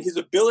 And his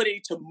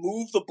ability to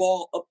move the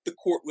ball up the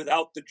court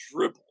without the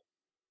dribble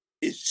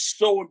is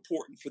so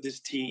important for this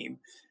team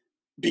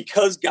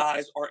because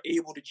guys are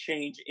able to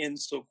change in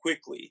so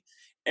quickly.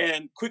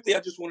 And quickly, I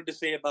just wanted to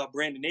say about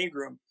Brandon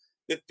Ingram,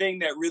 the thing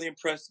that really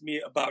impressed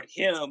me about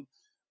him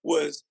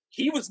was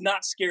he was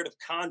not scared of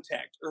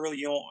contact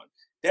early on.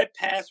 That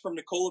pass from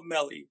Nicola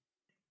Melli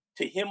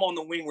to him on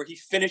the wing where he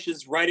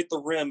finishes right at the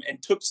rim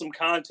and took some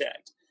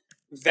contact,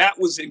 that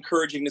was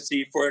encouraging to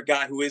see for a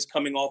guy who is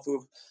coming off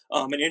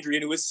of an injury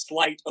and who is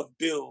slight of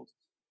build.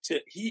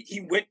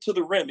 He went to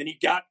the rim and he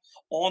got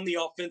on the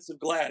offensive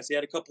glass. He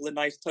had a couple of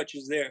nice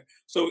touches there.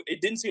 So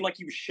it didn't seem like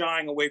he was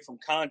shying away from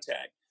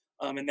contact,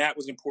 and that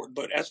was important.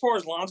 But as far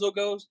as Lonzo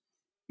goes,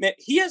 man,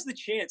 he has the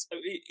chance.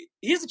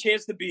 He has a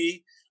chance to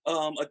be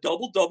a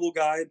double-double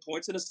guy in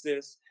points and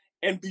assists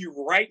and be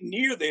right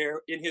near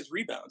there in his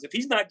rebounds. If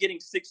he's not getting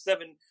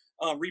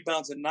 6-7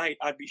 rebounds a night,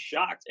 I'd be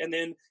shocked. And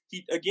then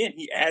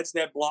he adds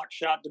that block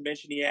shot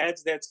dimension. He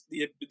adds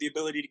the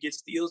ability to get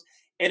steals.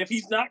 And if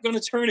he's not going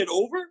to turn it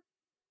over,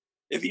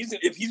 if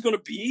he's going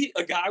to be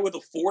a guy with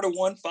a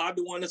 4-to-1,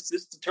 5-to-1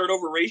 assist to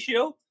turnover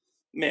ratio,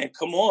 man,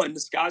 come on,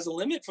 the sky's the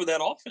limit for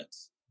that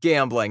offense.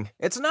 Gambling.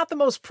 It's not the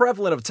most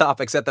prevalent of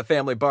topics at the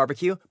family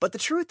barbecue, but the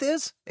truth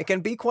is, it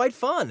can be quite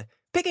fun.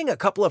 Picking a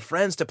couple of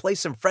friends to play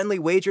some friendly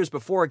wagers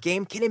before a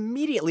game can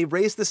immediately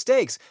raise the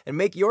stakes and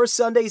make your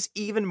Sundays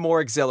even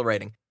more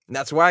exhilarating. And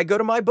that's why I go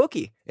to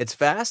MyBookie. It's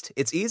fast,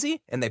 it's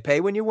easy, and they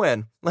pay when you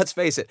win. Let's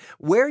face it,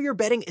 where you're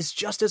betting is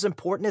just as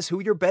important as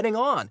who you're betting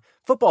on.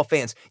 Football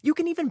fans, you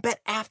can even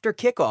bet after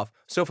kickoff.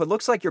 So if it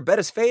looks like your bet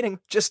is fading,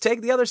 just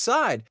take the other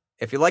side.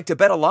 If you like to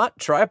bet a lot,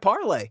 try a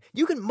parlay.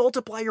 You can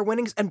multiply your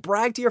winnings and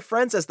brag to your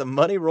friends as the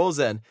money rolls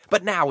in.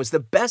 But now is the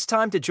best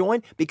time to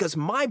join because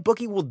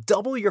MyBookie will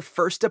double your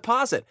first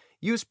deposit.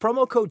 Use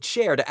promo code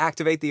CHAIR to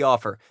activate the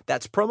offer.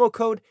 That's promo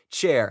code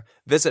CHAIR.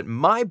 Visit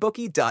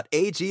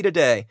mybookie.ag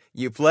today.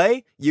 You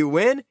play, you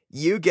win,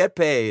 you get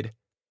paid.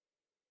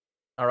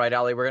 All right,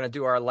 Ali, we're going to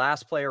do our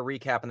last player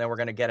recap, and then we're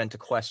going to get into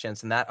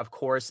questions. And that, of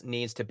course,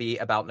 needs to be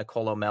about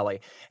Nicola Melli.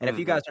 And if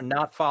you guys are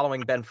not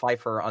following Ben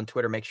Pfeiffer on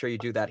Twitter, make sure you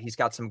do that. He's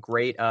got some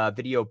great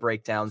video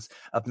breakdowns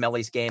of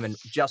Melli's game and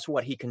just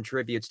what he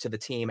contributes to the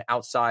team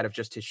outside of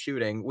just his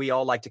shooting. We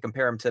all like to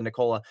compare him to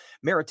Nikola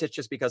Mirotic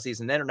just because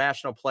he's an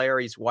international player.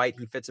 He's white.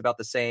 He fits about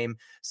the same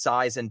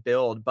size and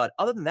build. But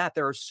other than that,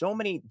 there are so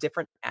many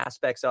different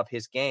aspects of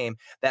his game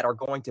that are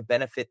going to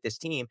benefit this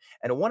team.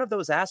 And one of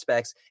those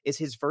aspects is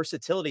his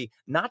versatility,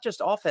 not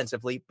just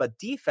offensively, but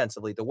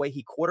defensively, the way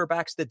he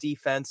quarterbacks the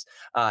defense,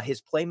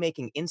 his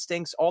playmaking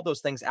instincts, all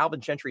those things.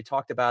 Alvin Gentry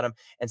talked about him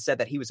and said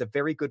that he was a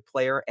very good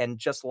player. And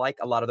just like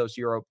a lot of those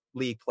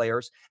EuroLeague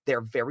players,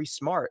 they're very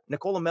smart.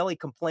 Nicola Melli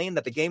complained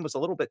that the game was a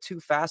little bit too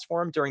fast for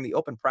him during the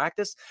open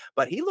practice,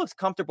 but he looked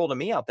comfortable to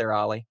me out there,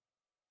 Ali.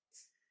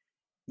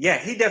 Yeah,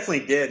 he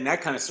definitely did. And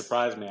that kind of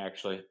surprised me,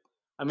 actually.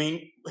 I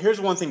mean,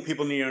 here's one thing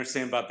people need to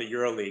understand about the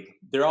EuroLeague.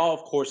 They're all,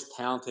 of course,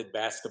 talented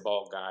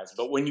basketball guys.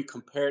 But when you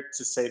compare it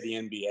to, say, the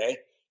NBA,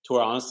 to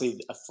where,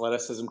 honestly,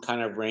 athleticism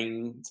kind of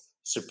reigns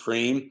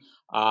supreme,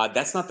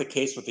 that's not the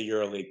case with the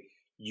EuroLeague.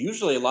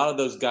 Usually, a lot of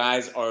those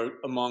guys are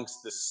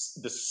amongst the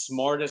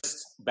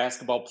smartest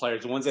basketball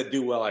players. The ones that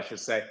do well, I should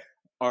say,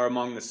 are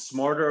among the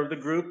smarter of the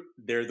group.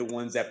 They're the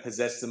ones that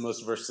possess the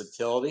most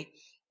versatility.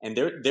 And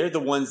they're the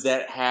ones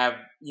that have,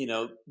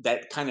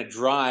 that kind of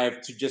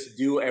drive to just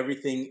do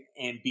everything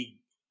and be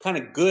kind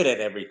of good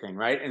at everything,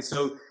 right? And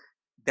so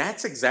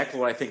that's exactly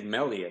what I think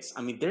Melli is.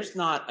 I mean, there's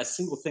not a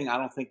single thing I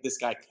don't think this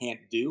guy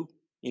can't do,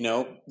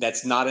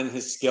 that's not in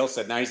his skill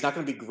set. Now, he's not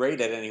going to be great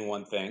at any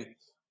one thing.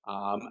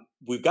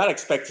 We've got to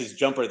expect his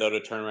jumper, though, to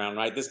turn around,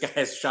 right? This guy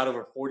has shot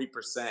over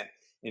 40%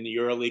 in the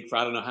EuroLeague for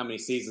I don't know how many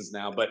seasons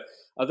now. But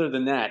other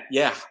than that,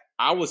 yeah,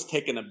 I was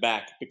taken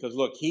aback because,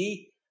 look,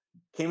 he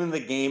came in the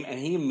game and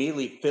he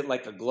immediately fit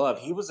like a glove.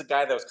 He was a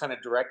guy that was kind of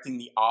directing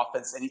the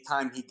offense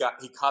anytime he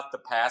caught the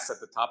pass at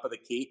the top of the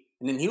key.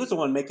 And then he was the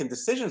one making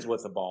decisions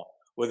with the ball,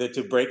 whether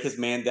to break his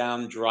man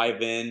down,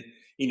 drive in,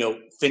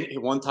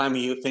 One time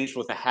he finished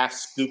with a half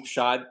scoop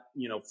shot,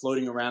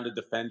 floating around a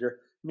defender.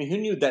 I mean, who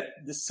knew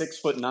that this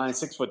 6'9",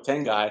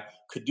 6'10" guy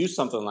could do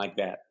something like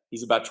that?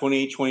 He's about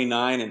 28,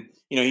 29, and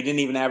he didn't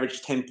even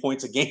average 10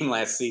 points a game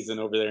last season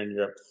over there in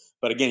Europe.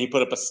 But again, he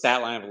put up a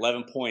stat line of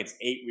 11 points,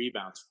 8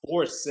 rebounds,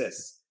 4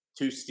 assists,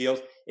 2 steals.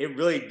 It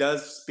really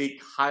does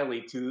speak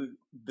highly to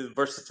the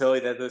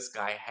versatility that this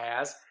guy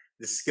has,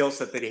 the skill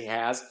set that he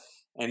has.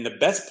 And the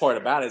best part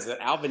about it is that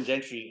Alvin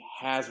Gentry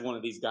has one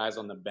of these guys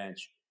on the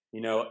bench.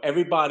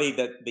 Everybody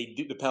that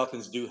the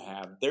Pelicans do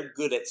have, they're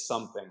good at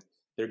something.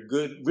 They're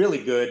good,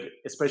 really good,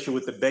 especially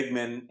with the big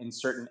men in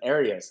certain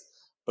areas.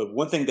 But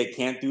one thing they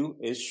can't do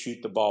is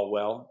shoot the ball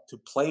well, to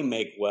play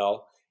make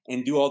well,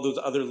 and do all those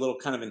other little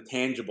kind of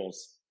intangibles,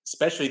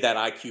 especially that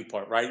IQ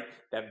part, right?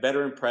 That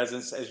veteran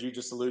presence, as you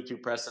just alluded to,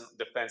 Preston,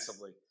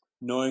 defensively,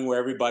 knowing where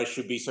everybody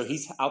should be. So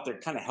he's out there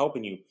kind of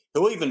helping you.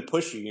 He'll even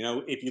push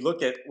you. If you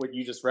look at what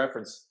you just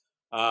referenced,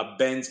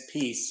 Ben's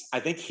piece, I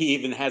think he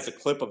even has a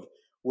clip of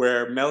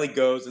where Melly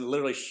goes and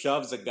literally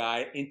shoves a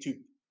guy into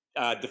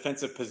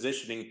defensive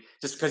positioning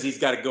just because he's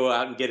got to go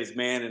out and get his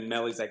man. And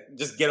Melly's like,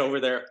 just get over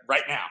there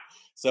right now.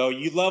 So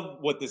you love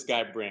what this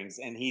guy brings.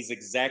 And he's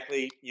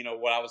exactly,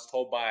 what I was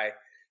told by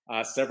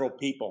several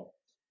people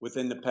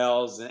within the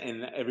Pels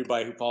and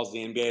everybody who follows the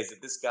NBA is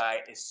that this guy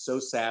is so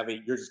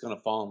savvy, you're just going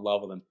to fall in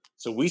love with him.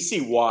 So we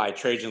see why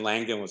Trajan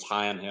Langdon was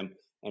high on him.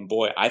 And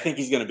boy, I think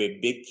he's going to be a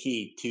big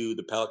key to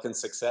the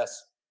Pelicans'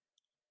 success.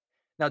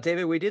 Now,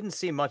 David, we didn't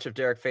see much of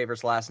Derek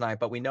Favors last night,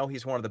 but we know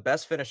he's one of the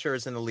best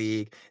finishers in the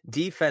league.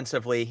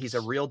 Defensively, he's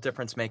a real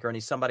difference maker, and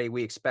he's somebody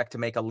we expect to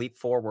make a leap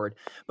forward.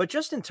 But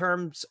just in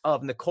terms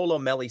of Nicolo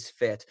Melli's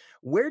fit,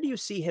 where do you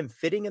see him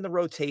fitting in the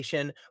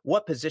rotation?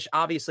 What position?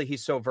 Obviously,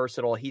 he's so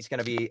versatile. He's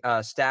going to be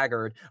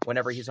staggered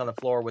whenever he's on the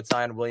floor with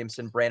Zion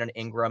Williamson, Brandon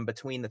Ingram,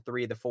 between the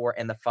 3, the 4,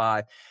 and the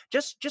 5.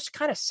 Just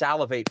kind of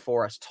salivate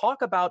for us.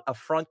 Talk about a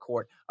front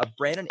court of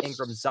Brandon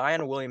Ingram,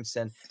 Zion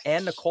Williamson,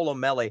 and Nicolo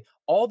Melli.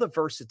 All the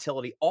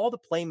versatility, all the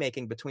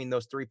playmaking between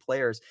those 3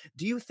 players.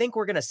 Do you think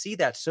we're going to see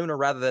that sooner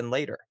rather than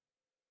later?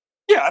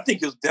 Yeah, I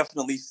think you'll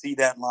definitely see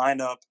that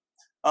lineup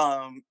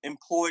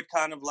employed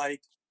kind of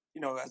like,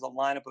 as a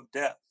lineup of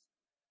depth,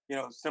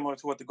 similar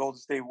to what the Golden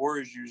State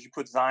Warriors use. You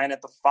put Zion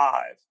at the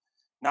 5,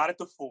 not at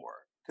the 4,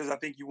 because I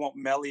think you want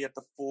Melli at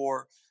the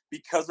 4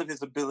 because of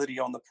his ability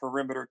on the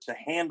perimeter to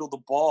handle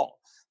the ball.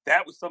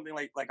 That was something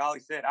like Ollie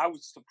said, I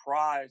was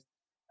surprised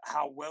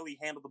how well he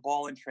handled the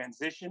ball in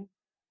transition.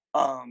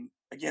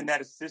 Again,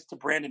 that assist to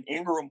Brandon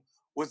Ingram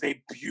was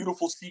a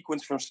beautiful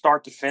sequence from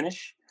start to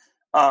finish.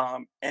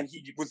 And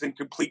he was in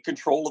complete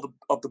control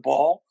of the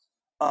ball.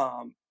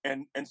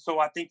 And so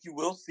I think you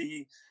will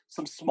see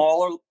some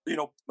smaller,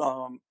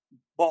 ball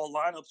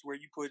lineups where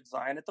you put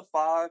Zion at the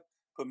 5,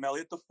 put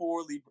Melli at the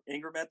 4, leave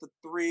Ingram at the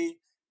 3,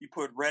 you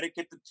put Redick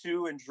at the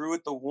 2 and Drew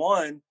at the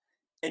 1,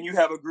 and you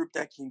have a group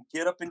that can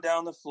get up and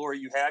down the floor.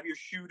 You have your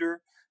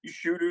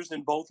shooters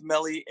in both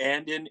Melli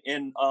and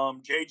in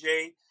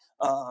JJ.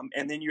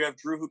 And then you have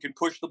Drew who can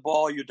push the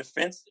ball. Your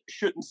defense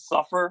shouldn't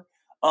suffer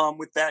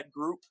with that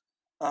group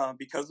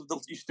because of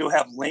you still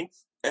have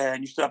length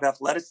and you still have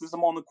athleticism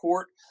on the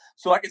court.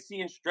 So I can see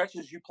in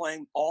stretches you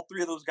playing all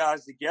 3 of those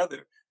guys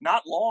together,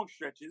 not long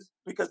stretches,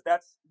 because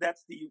that's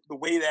the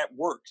way that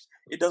works.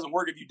 It doesn't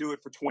work if you do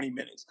it for 20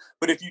 minutes.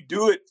 But if you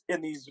do it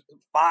in these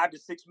 5 to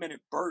 6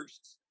 minute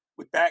bursts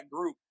with that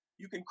group,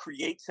 you can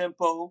create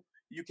tempo.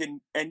 You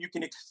can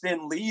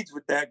extend leads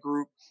with that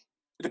group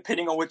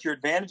depending on what your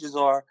advantages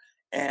are.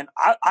 And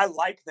I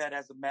like that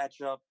as a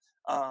matchup.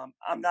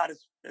 I'm not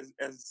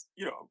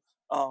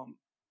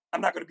I'm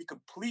not going to be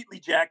completely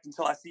jacked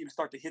until I see him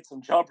start to hit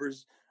some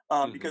jumpers.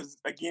 Because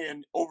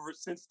again,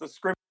 since the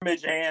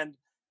scrimmage and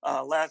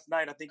last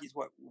night, I think he's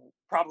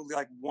probably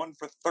like 1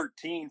 for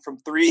 13 from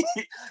 3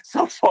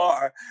 so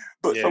far.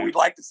 But So we'd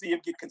like to see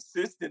him get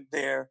consistent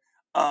there.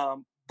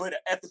 But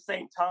at the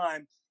same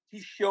time, he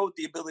showed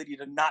the ability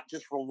to not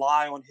just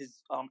rely on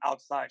his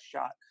outside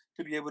shot,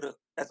 to be able to,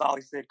 as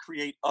Ollie said,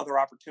 create other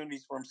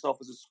opportunities for himself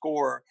as a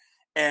scorer.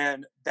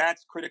 And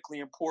that's critically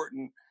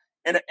important.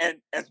 And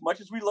as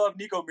much as we love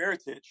Nico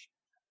Mirotic,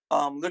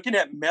 looking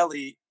at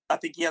Melli, I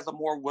think he has a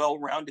more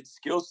well-rounded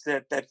skill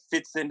set that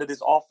fits into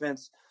this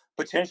offense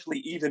potentially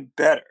even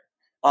better.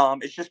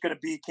 It's just going to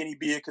be, can he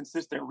be a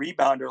consistent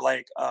rebounder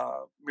like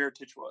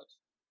Mirotic was?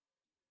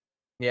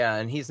 Yeah,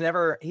 and he's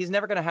never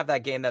going to have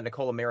that game that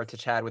Nikola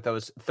Mirotic had with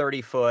those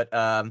 30-foot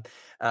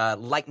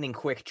lightning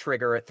quick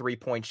trigger at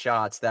 3-point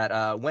shots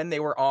that when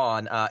they were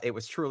on, it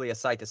was truly a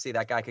sight to see.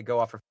 That guy could go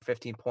off for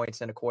 15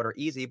 points in a quarter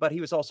easy, but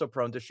he was also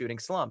prone to shooting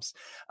slumps.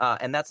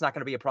 And that's not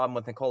going to be a problem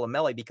with Nikola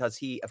Melli because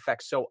he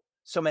affects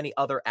so many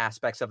other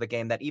aspects of the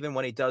game that even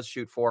when he does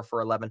shoot 4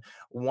 for 11,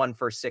 1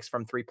 for 6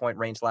 from 3-point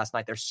range last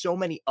night, there's so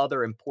many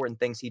other important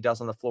things he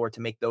does on the floor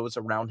to make those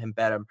around him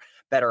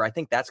better. I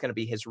think that's going to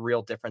be his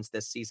real difference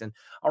this season.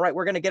 All right,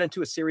 we're going to get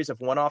into a series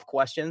of one-off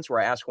questions where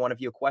I ask one of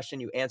you a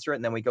question, you answer it,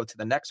 and then we go to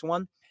the next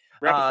one.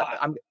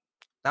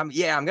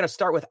 Yeah, I'm going to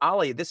start with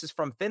Ollie. This is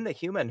from Finn the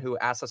Human, who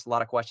asked us a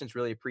lot of questions.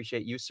 Really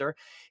appreciate you, sir.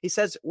 He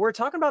says, we're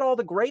talking about all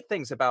the great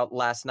things about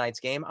last night's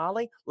game.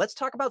 Ollie, let's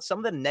talk about some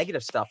of the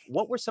negative stuff.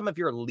 What were some of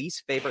your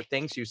least favorite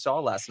things you saw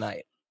last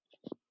night?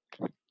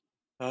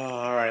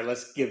 All right,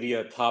 let's give you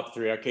a top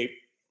three. Okay.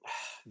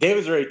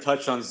 David's already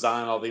touched on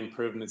Zion, all the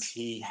improvements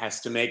he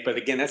has to make. But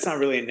again, that's not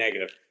really a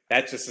negative.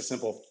 That's just a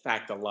simple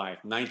fact of life.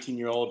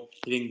 19-year-old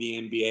hitting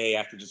the NBA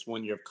after just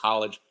 1 year of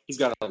college. He's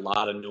got a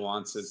lot of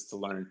nuances to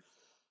learn.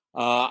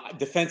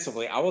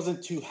 Defensively, I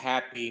wasn't too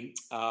happy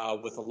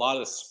with a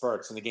lot of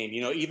spurts in the game.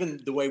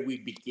 Even the way we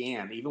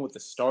began, even with the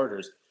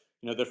starters,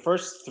 the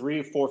first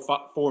 3 or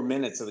 4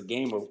 minutes of the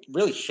game were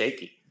really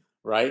shaky,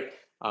 right?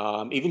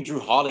 Even Drew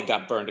Holiday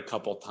got burned a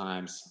couple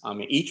times. I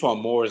mean,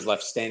 E'Twaun Moore is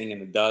left standing in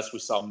the dust. We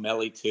saw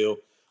Melly too.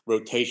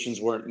 Rotations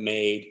weren't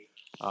made.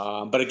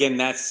 But again,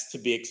 that's to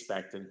be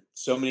expected.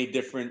 So many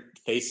different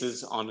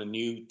faces on a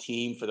new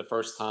team for the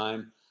first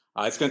time.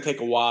 It's going to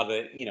take a while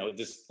to,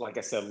 just like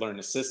I said, learn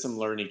the system,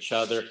 learn each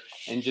other,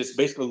 and just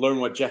basically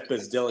learn what Jeff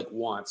Bezdilik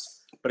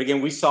wants. But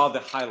again, we saw the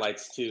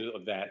highlights too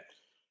of that.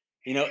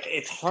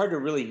 It's hard to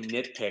really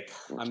nitpick.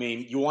 I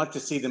mean, you want to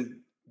see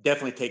them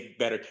definitely take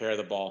better care of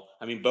the ball.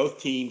 I mean,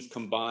 both teams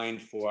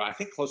combined for, I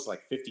think, close to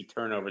like 50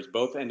 turnovers.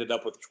 Both ended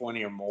up with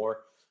 20 or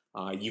more.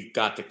 You've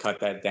got to cut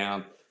that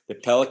down. The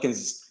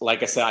Pelicans,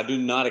 like I said, I do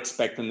not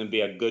expect them to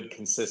be a good,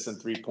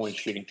 consistent three-point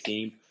shooting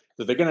team.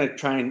 So they're going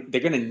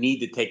to need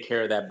to take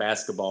care of that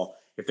basketball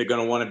if they're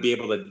going to want to be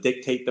able to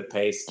dictate the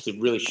pace, to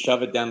really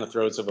shove it down the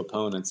throats of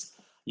opponents.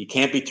 You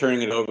can't be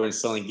turning it over and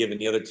suddenly giving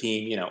the other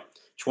team,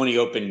 20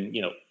 open,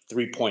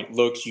 3-point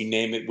looks, you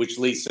name it, which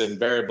leads to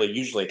invariably,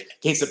 usually,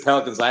 against the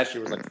Pelicans last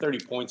year was like 30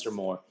 points or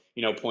more,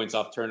 points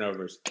off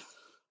turnovers.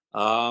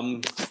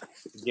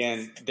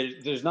 Again,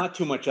 there's not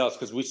too much else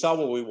because we saw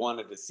what we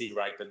wanted to see,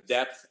 right? The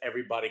depth,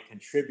 everybody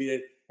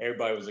contributed,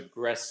 everybody was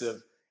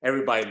aggressive,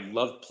 everybody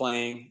loved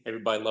playing,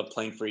 everybody loved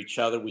playing for each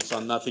other. We saw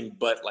nothing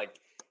but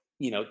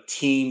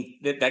team,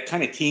 that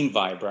kind of team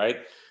vibe, right?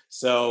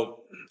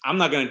 So I'm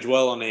not going to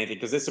dwell on anything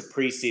because it's a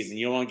preseason.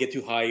 You don't want to get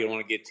too high, you don't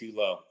want to get too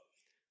low.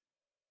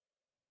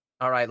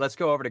 All right, let's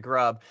go over to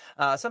Grub.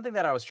 Something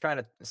that I was trying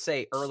to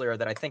say earlier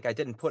that I think I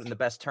didn't put in the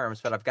best terms,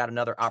 but I've got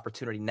another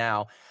opportunity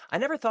now. I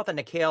never thought that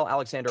Nickeil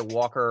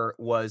Alexander-Walker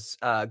was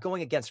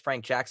going against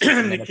Frank Jackson.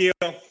 Nickeil.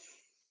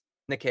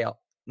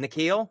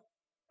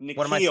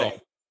 What am I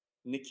saying?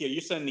 Nikhil.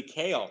 You said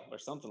Nickeil or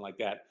something like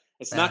that.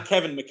 It's not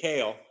Kevin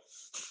McHale.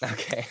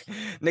 Okay.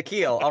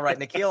 Nickeil. All right.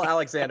 Nickeil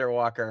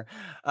Alexander-Walker.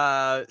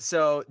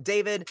 So,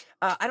 David,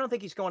 I don't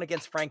think he's going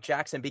against Frank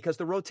Jackson because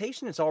the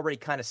rotation is already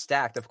kind of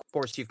stacked. Of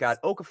course, you've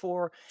got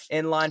Okafor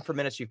in line for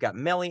minutes. You've got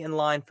Melly in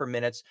line for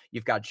minutes.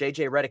 You've got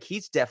JJ Redick.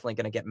 He's definitely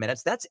going to get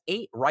minutes. That's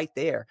 8 right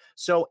there.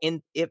 So,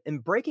 in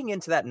breaking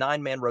into that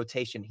 9-man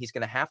rotation, he's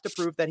going to have to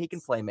prove that he can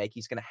play make.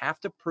 He's going to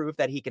have to prove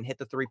that he can hit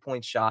the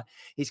 3-point shot.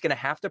 He's going to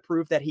have to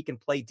prove that he can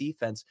play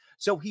defense.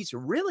 So, he's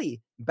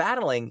really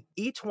battling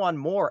E'Twaun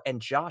Moore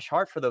and Josh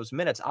Hart for those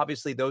minutes.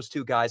 Obviously, those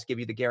two guys give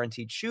you the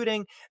guaranteed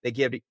shooting. They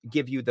give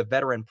you the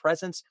veteran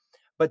presence.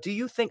 But do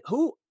you think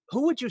who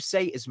would you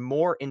say is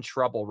more in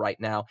trouble right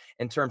now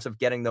in terms of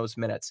getting those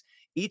minutes?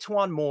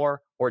 E'Twaun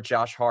Moore or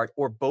Josh Hart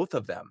or both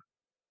of them?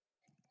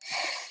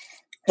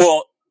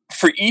 Well,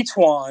 for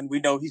E'Twaun, we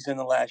know he's in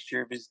the last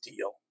year of his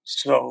deal.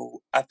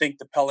 So I think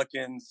the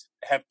Pelicans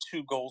have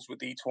 2 goals with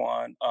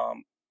E'Twaun.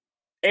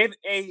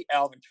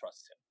 Alvin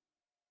trusts him.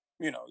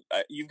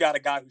 You've got a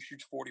guy who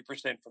shoots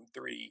 40% from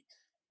 3,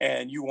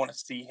 and you want to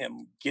see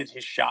him get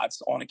his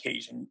shots on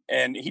occasion,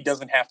 and he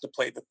doesn't have to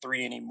play the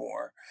 3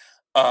 anymore.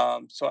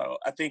 So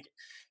I think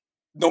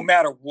no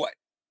matter what,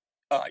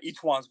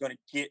 E'Twaun's going to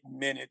get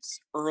minutes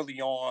early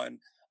on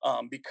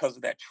because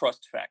of that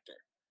trust factor.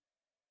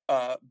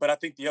 But I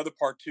think the other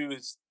part too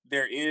is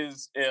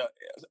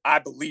I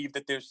believe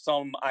that there's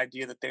some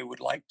idea that they would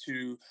like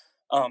to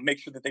make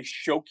sure that they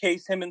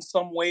showcase him in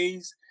some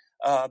ways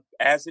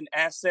as an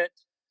asset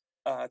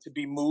to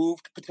be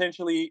moved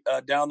potentially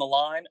down the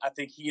line. I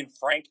think he and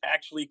Frank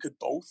actually could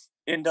both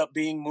end up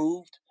being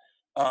moved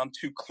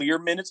to clear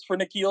minutes for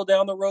Nickeil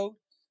down the road.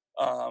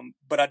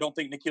 But I don't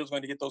think Nikhil's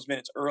going to get those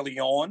minutes early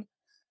on.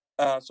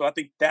 So I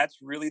think that's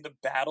really the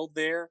battle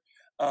there.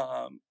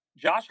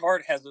 Josh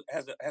Hart has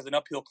an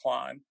uphill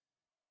climb.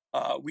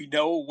 We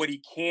know what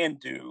he can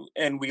do,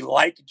 and we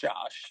like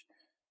Josh.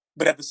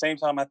 But at the same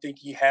time, I think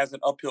he has an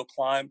uphill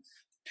climb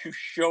to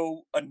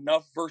show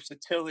enough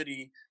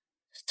versatility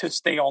to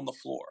stay on the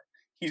floor.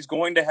 He's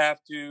going to have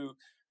to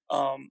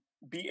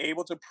be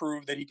able to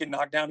prove that he can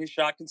knock down his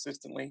shot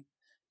consistently.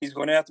 He's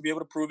going to have to be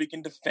able to prove he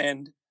can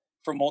defend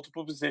from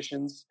multiple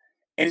positions.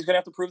 And he's going to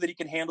have to prove that he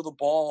can handle the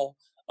ball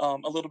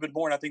a little bit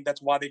more. And I think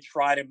that's why they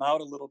tried him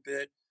out a little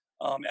bit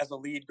as a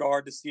lead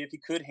guard to see if he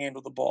could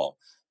handle the ball,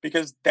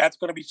 because that's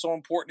going to be so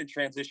important in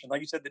transition.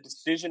 Like you said, the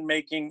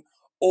decision-making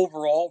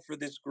overall for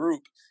this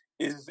group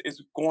is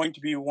going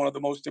to be one of the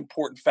most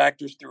important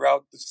factors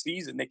throughout the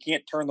season. They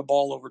can't turn the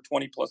ball over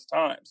 20 plus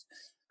times.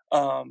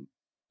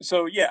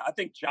 So yeah, I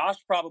think Josh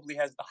probably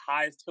has the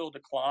highest hill to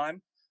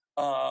climb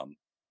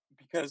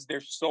because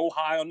they're so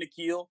high on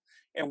Nikhil.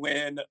 And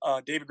when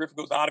David Griffin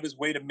goes out of his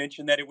way to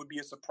mention that it would be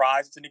a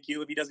surprise to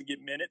Nikhil if he doesn't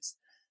get minutes,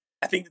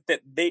 I think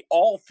that they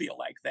all feel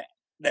like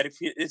that if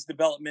his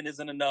development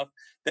isn't enough,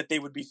 that they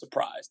would be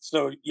surprised.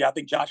 So, yeah, I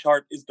think Josh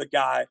Hart is the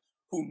guy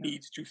who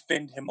needs to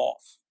fend him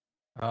off.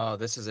 Oh,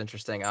 this is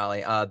interesting,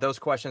 Ali. Those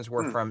questions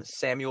were from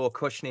Samuel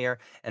Kushner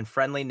and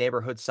Friendly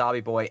Neighborhood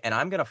Sobby Boy, and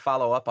I'm going to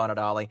follow up on it,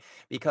 Ali,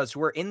 because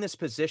we're in this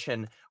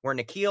position where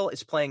Nikhil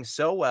is playing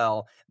so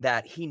well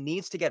that he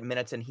needs to get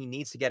minutes and he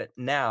needs to get it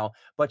now,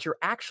 but you're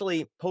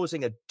actually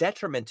posing a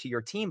detriment to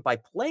your team by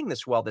playing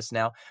this well this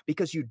now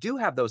because you do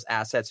have those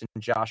assets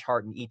in Josh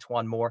Hart and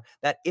Etwan Moore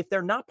that if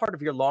they're not part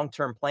of your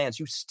long-term plans,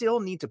 you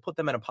still need to put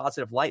them in a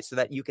positive light so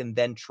that you can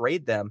then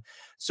trade them.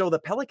 So the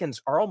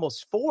Pelicans are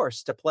almost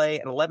forced to play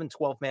an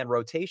 11-12-man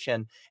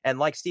rotation. And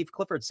like Steve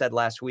Clifford said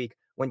last week,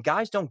 when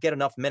guys don't get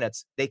enough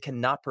minutes, they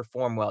cannot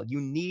perform well.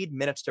 You need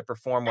minutes to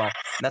perform well.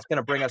 And that's going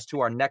to bring us to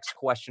our next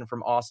question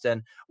from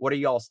Austin. What are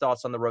y'all's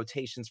thoughts on the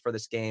rotations for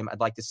this game? I'd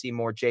like to see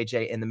more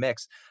JJ in the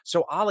mix.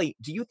 So, Ali,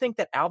 do you think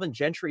that Alvin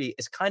Gentry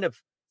is kind of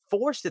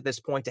forced at this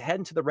point to head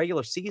into the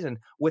regular season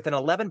with an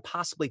 11,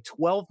 possibly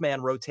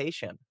 12-man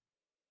rotation?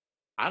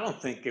 I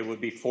don't think it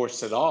would be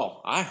forced at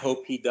all. I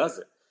hope he does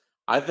it.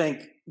 I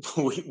think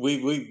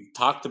we've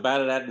talked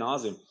about it ad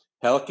nauseum.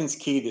 Pelicans'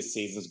 key this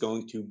season is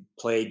going to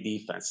play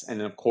defense,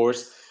 and of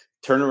course,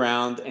 turn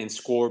around and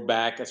score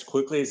back as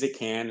quickly as they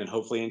can, and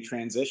hopefully in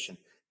transition.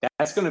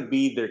 That's going to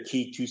be their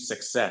key to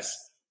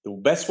success. The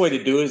best way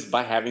to do it is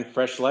by having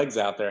fresh legs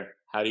out there.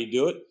 How do you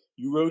do it?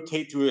 You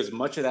rotate through as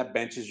much of that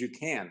bench as you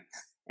can.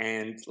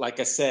 And like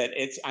I said,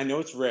 I know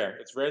it's rare.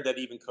 It's rare that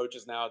even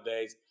coaches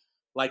nowadays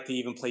like to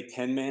even play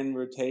 10-man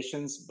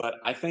rotations, but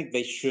I think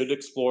they should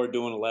explore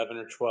doing 11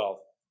 or 12.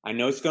 I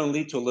know it's going to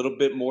lead to a little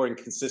bit more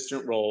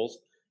inconsistent roles.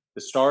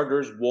 The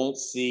starters won't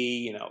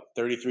see,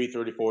 33,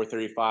 34,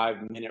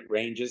 35-minute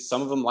ranges.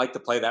 Some of them like to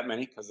play that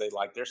many because they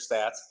like their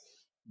stats.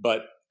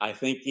 But I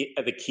think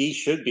the key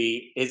should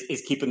be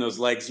is keeping those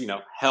legs,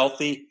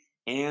 healthy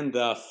and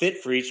fit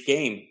for each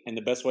game. And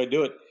the best way to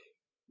do it,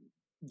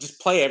 just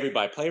play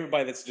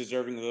everybody that's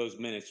deserving of those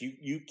minutes.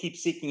 You keep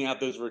seeking out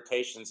those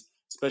rotations,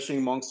 especially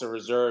amongst the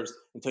reserves,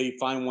 until you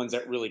find ones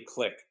that really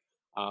click.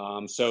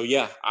 So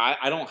yeah,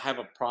 I don't have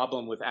a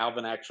problem with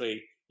Alvin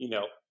actually,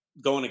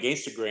 going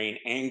against the grain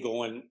and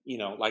going,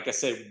 like I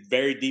said,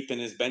 very deep in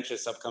his bench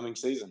this upcoming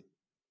season.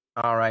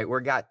 All right,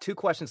 we've got 2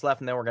 questions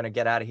left, and then we're going to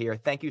get out of here.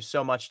 Thank you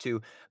so much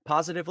to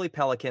Positively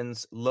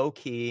Pelicans, Low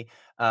Key,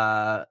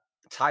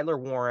 Tyler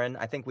Warren.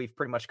 I think we've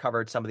pretty much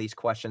covered some of these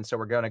questions, so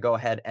we're going to go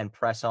ahead and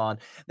press on.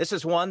 This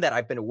is one that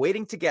I've been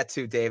waiting to get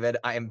to, David.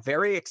 I am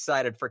very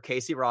excited for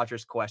Casey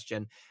Rogers'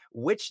 question.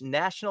 Which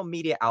national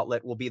media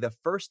outlet will be the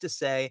first to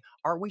say,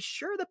 are we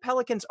sure the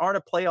Pelicans aren't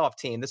a playoff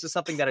team? This is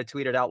something that I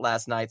tweeted out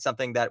last night,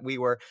 something that we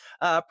were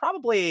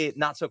probably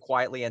not so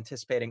quietly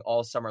anticipating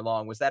all summer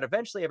long, was that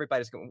eventually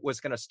everybody was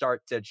going to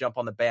start to jump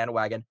on the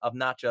bandwagon of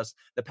not just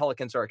the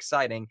Pelicans are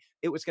exciting,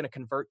 it was going to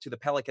convert to the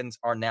Pelicans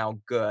are now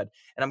good.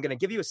 And I'm going to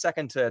give you a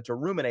second to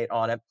ruminate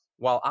on it.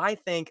 While I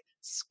think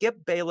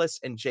Skip Bayless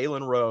and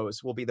Jalen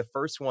Rose will be the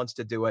first ones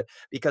to do it,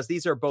 because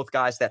these are both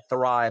guys that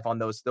thrive on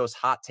those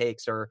hot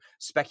takes or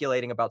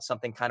speculating about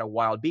something kind of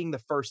wild, being the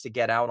first to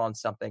get out on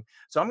something.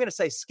 So I'm going to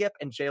say Skip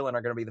and Jalen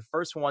are going to be the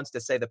first ones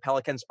to say the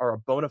Pelicans are a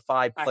bona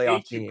fide playoff I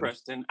hate team. you,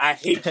 Preston. I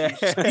hate you.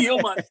 Steal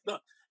my stuff.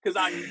 Because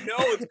I know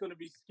it's going to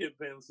be Skip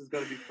Bayless is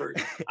going to be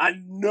first. I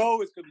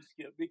know it's going to be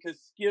Skip because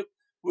Skip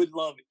would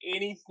love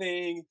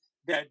anything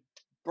that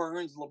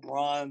burns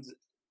LeBron's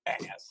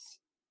ass.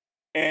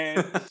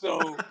 And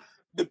so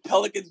the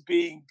Pelicans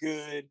being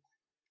good,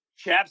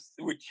 Chap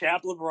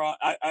LeBron,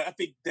 I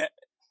think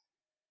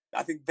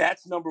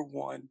that's number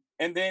one.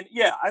 And then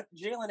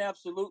Jalen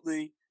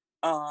absolutely,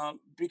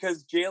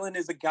 because Jalen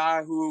is a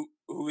guy who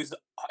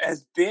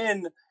has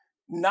been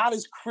not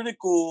as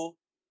critical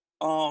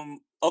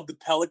of the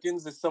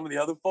Pelicans as some of the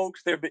other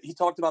folks there. But he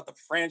talked about the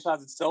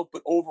franchise itself,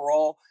 but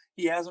overall,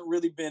 he hasn't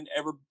really been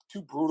ever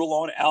too brutal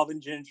on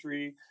Alvin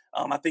Gentry.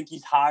 I think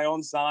he's high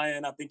on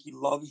Zion. I think he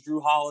loves Drew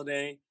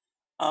Holiday.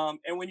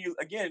 And when you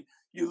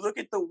look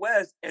at the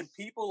West, and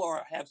people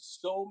have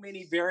so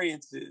many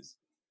variances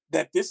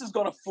that this is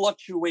going to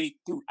fluctuate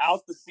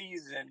throughout the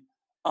season.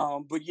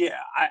 But yeah,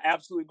 I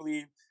absolutely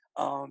believe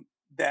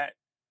that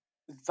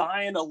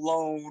Zion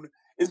alone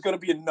is going to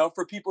be enough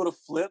for people to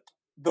flip,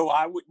 though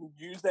I wouldn't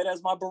use that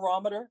as my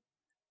barometer.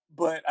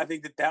 But I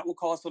think that will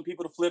cause some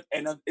people to flip,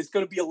 and it's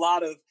going to be a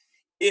lot of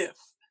if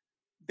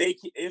they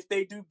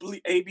do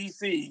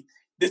ABC,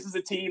 this is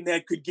a team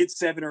that could get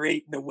 7 or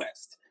 8 in the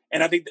West.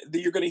 And I think that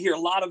you're going to hear a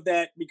lot of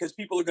that because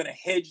people are going to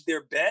hedge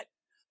their bet,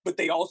 but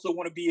they also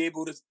want to be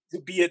able to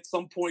be at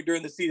some point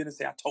during the season and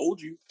say, I told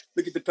you,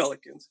 look at the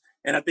Pelicans.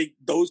 And I think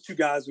those two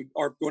guys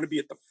are going to be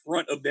at the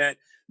front of that.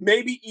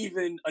 Maybe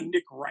even a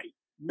Nick Wright,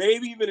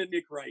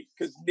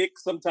 because Nick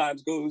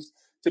sometimes goes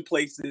to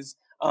places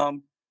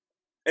and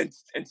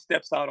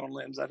steps out on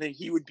limbs. I think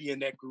he would be in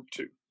that group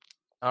too.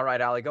 All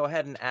right, Ali, go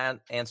ahead and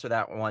answer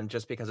that one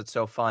just because it's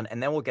so fun.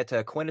 And then we'll get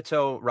to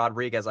Quinito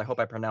Rodriguez. I hope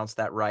I pronounced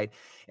that right.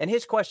 And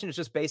his question is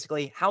just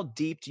basically, how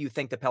deep do you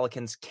think the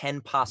Pelicans can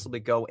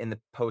possibly go in the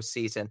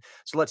postseason?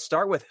 So let's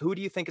start with, who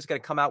do you think is going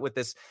to come out with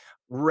this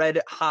red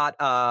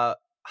hot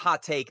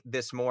take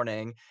this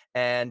morning?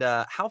 And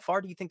how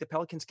far do you think the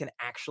Pelicans can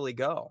actually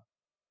go?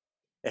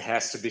 It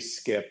has to be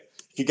Skip.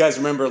 If you guys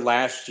remember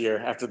last year,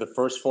 after the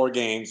first 4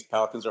 games,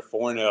 Pelicans are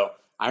 4-0.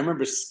 I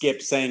remember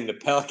Skip saying the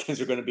Pelicans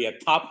are going to be a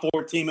top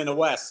 4 team in the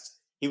West.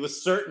 He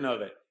was certain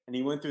of it. And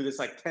he went through this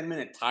like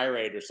 10-minute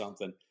tirade or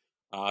something.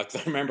 Because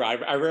I remember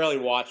I rarely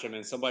watch him,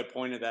 and somebody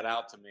pointed that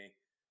out to me.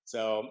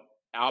 So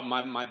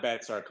my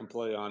bets are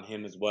completely on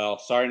him as well.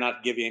 Sorry not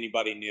to give you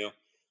anybody new.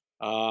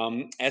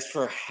 As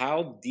for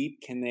how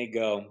deep can they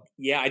go?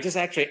 Yeah, I just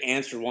actually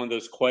answered one of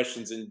those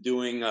questions in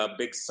doing a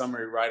big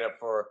summary write-up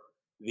for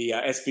the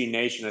SB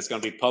Nation that's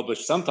going to be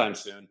published sometime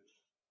soon.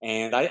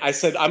 And I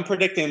said I'm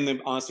predicting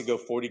them honestly go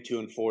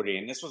 42-40,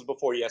 and this was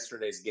before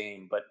yesterday's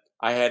game. But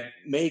I had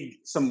made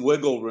some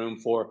wiggle room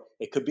for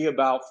it could be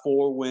about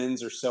 4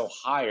 wins or so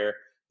higher,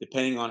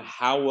 depending on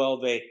how well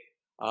they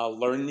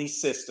learn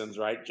these systems.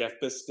 Right, Jeff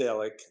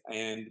Bistelic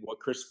and what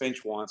Chris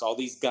Finch wants. All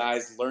these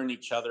guys learn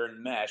each other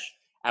and mesh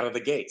out of the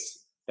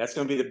gates. That's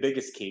going to be the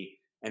biggest key.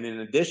 And in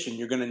addition,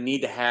 you're going to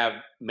need to have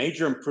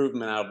major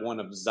improvement out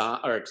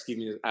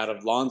of out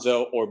of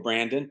Lonzo or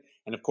Brandon.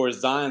 And of course,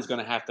 Zion's going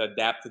to have to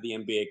adapt to the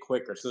NBA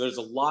quicker. So there's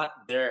a lot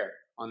there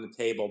on the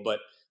table. But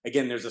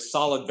again, there's a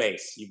solid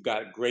base. You've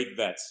got great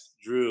vets: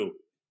 Drew,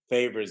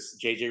 Favors,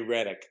 JJ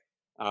Redick,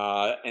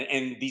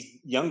 and these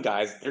young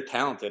guys. They're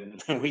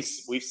talented. We've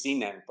seen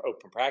that in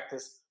open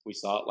practice. We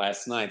saw it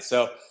last night.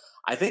 So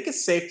I think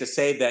it's safe to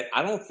say that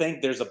I don't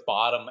think there's a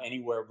bottom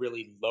anywhere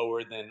really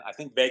lower than, I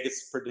think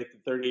Vegas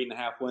predicted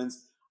 38.5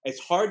 wins. It's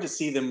hard to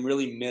see them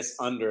really miss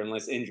under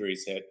unless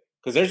injuries hit,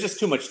 because there's just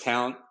too much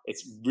talent.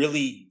 It's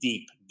really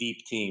deep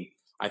team.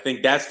 I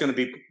think that's going to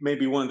be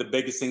maybe one of the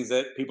biggest things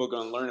that people are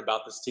going to learn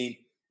about this team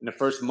in the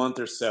first month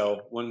or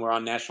so when we're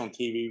on national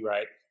TV,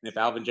 right? And if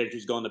Alvin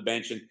Gentry's going to the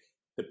bench and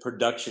the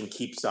production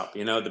keeps up,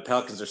 the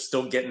Pelicans are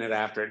still getting it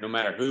after it no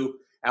matter who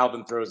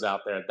Alvin throws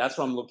out there. That's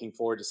what I'm looking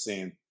forward to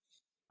seeing.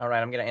 All right,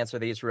 I'm going to answer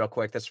these real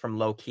quick. This is from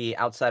Low Key.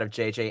 Outside of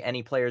JJ,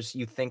 any players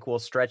you think will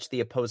stretch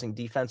the opposing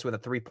defense with a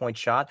 3-point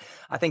shot?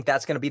 I think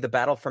that's going to be the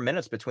battle for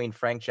minutes between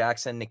Frank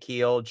Jackson,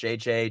 Nikhil,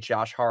 JJ,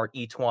 Josh Hart,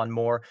 Etuan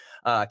Moore,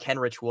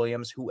 Kenrich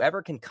Williams.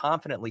 Whoever can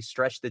confidently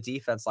stretch the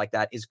defense like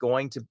that is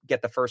going to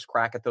get the first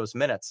crack at those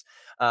minutes.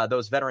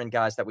 Those veteran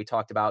guys that we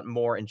talked about,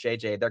 Moore and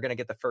JJ, they're going to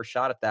get the first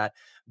shot at that.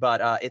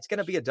 But it's going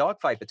to be a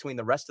dogfight between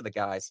the rest of the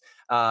guys.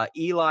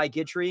 Eli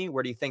Guidry,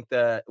 where do you think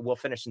we'll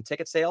finish in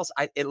ticket sales?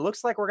 It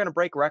looks like we're going to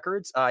break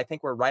records. I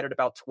think we're right at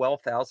about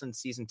 12,000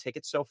 season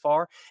tickets so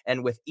far.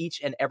 And with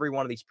each and every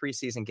one of these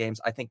preseason games,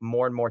 I think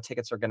more and more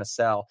tickets are going to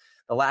sell.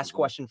 The last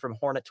question from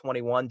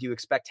Hornet21, do you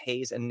expect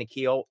Hayes and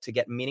Nikhil to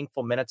get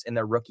meaningful minutes in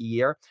their rookie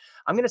year?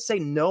 I'm going to say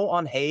no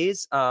on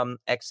Hayes,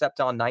 except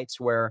on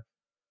nights where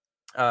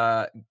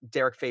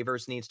Derek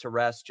Favors needs to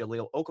rest.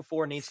 Jahlil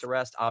Okafor needs to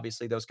rest.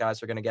 Obviously, those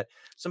guys are going to get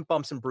some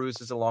bumps and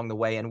bruises along the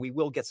way, and we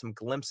will get some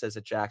glimpses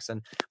at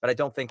Jackson, but I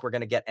don't think we're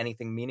going to get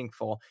anything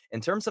meaningful.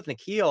 In terms of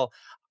Nikhil,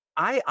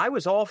 I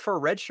was all for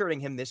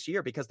redshirting him this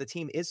year because the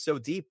team is so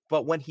deep.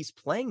 But when he's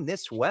playing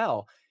this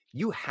well,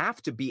 you have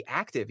to be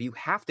active. You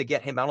have to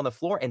get him out on the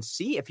floor and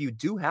see if you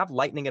do have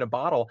lightning in a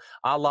bottle,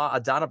 a la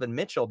Donovan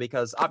Mitchell,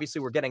 because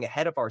obviously we're getting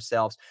ahead of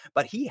ourselves.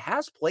 But he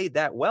has played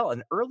that well,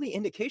 and early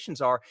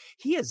indications are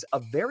he is a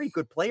very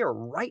good player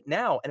right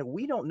now, and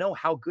we don't know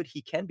how good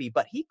he can be,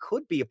 but he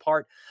could be a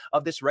part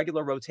of this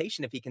regular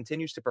rotation if he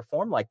continues to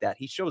perform like that.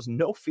 He shows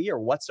no fear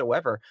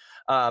whatsoever.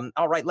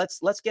 All right,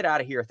 let's get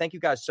out of here. Thank you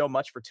guys so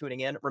much for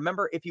tuning in.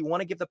 Remember, if you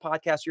want to give the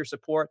podcast your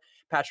support,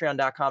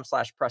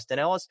 patreon.com/Preston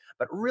Ellis.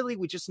 But really,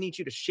 we just need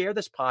you to share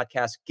this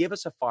podcast, give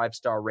us a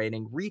 5-star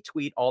rating,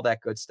 retweet, all that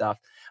good stuff.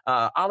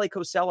 Ali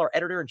Kosel, our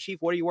editor-in-chief,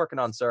 what are you working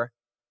on, sir?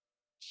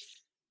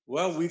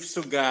 Well, we've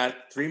still got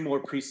 3 more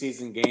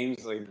preseason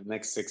games like the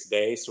next 6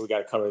 days, so we got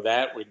to cover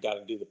that. We've got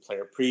to do the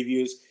player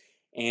previews,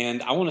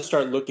 and I want to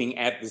start looking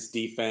at this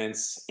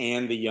defense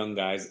and the young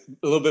guys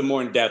a little bit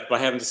more in depth, but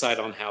I haven't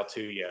decided on how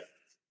to yet.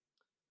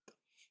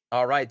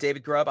 All right,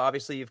 David Grubb,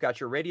 obviously you've got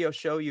your radio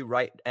show. You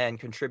write and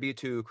contribute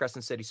to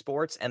Crescent City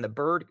Sports and the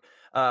Bird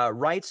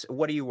writes.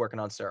 What are you working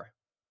on, sir?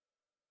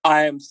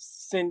 I am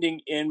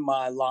sending in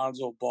my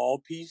Lonzo Ball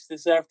piece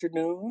this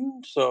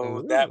afternoon,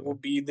 so that will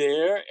be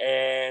there.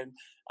 And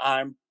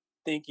I'm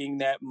thinking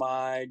that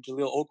my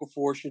Jahlil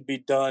Okafor should be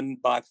done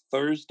by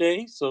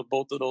Thursday, so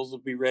both of those will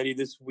be ready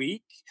this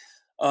week.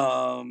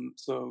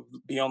 So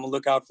be on the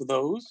lookout for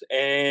those.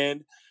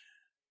 And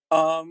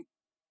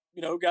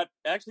got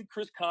actually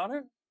Chris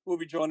Connor will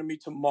be joining me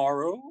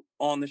tomorrow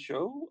on the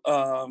show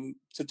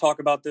to talk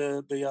about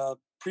the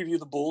preview of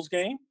the Bulls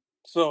game.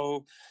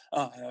 So,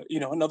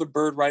 another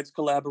Bird Rights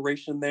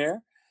collaboration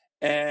there.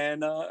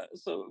 And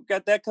so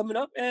got that coming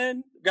up,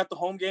 and got the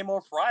home game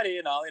on Friday,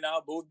 and Ollie and I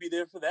will both be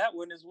there for that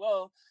one as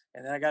well.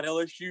 And then I got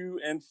LSU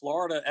and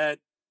Florida at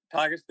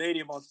Tiger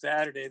Stadium on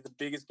Saturday, the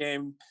biggest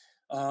game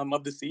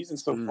of the season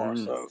so far.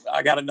 So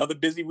I got another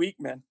busy week,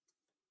 man.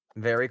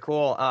 Very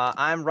cool.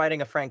 I'm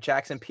writing a Frank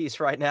Jackson piece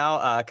right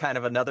now, kind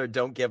of another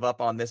don't give up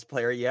on this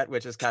player yet,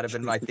 which has kind of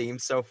been my theme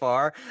so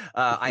far.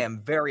 I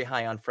am very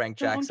high on Frank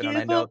Jackson, and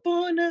I know. Don't give up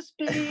on us,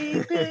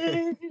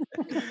 baby.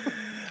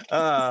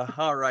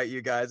 All right,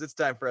 you guys, it's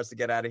time for us to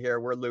get out of here.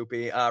 We're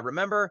loopy.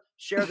 Remember,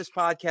 share this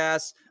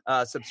podcast,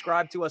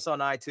 subscribe to us on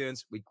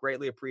iTunes. We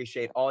greatly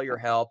appreciate all your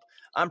help.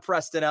 I'm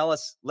Preston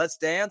Ellis. Let's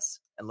dance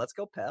and let's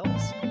go Pels.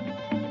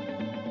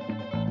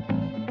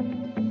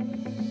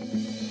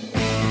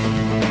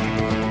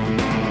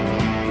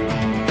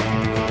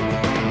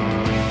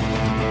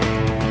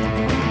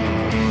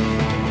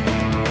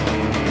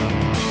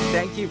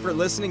 Thank you for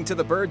listening to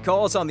the Bird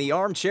Calls on the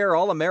Armchair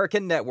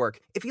All-American Network.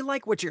 If you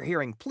like what you're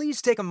hearing,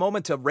 please take a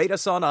moment to rate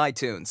us on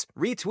iTunes,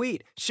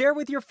 retweet, share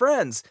with your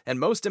friends, and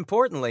most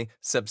importantly,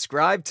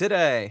 subscribe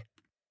today.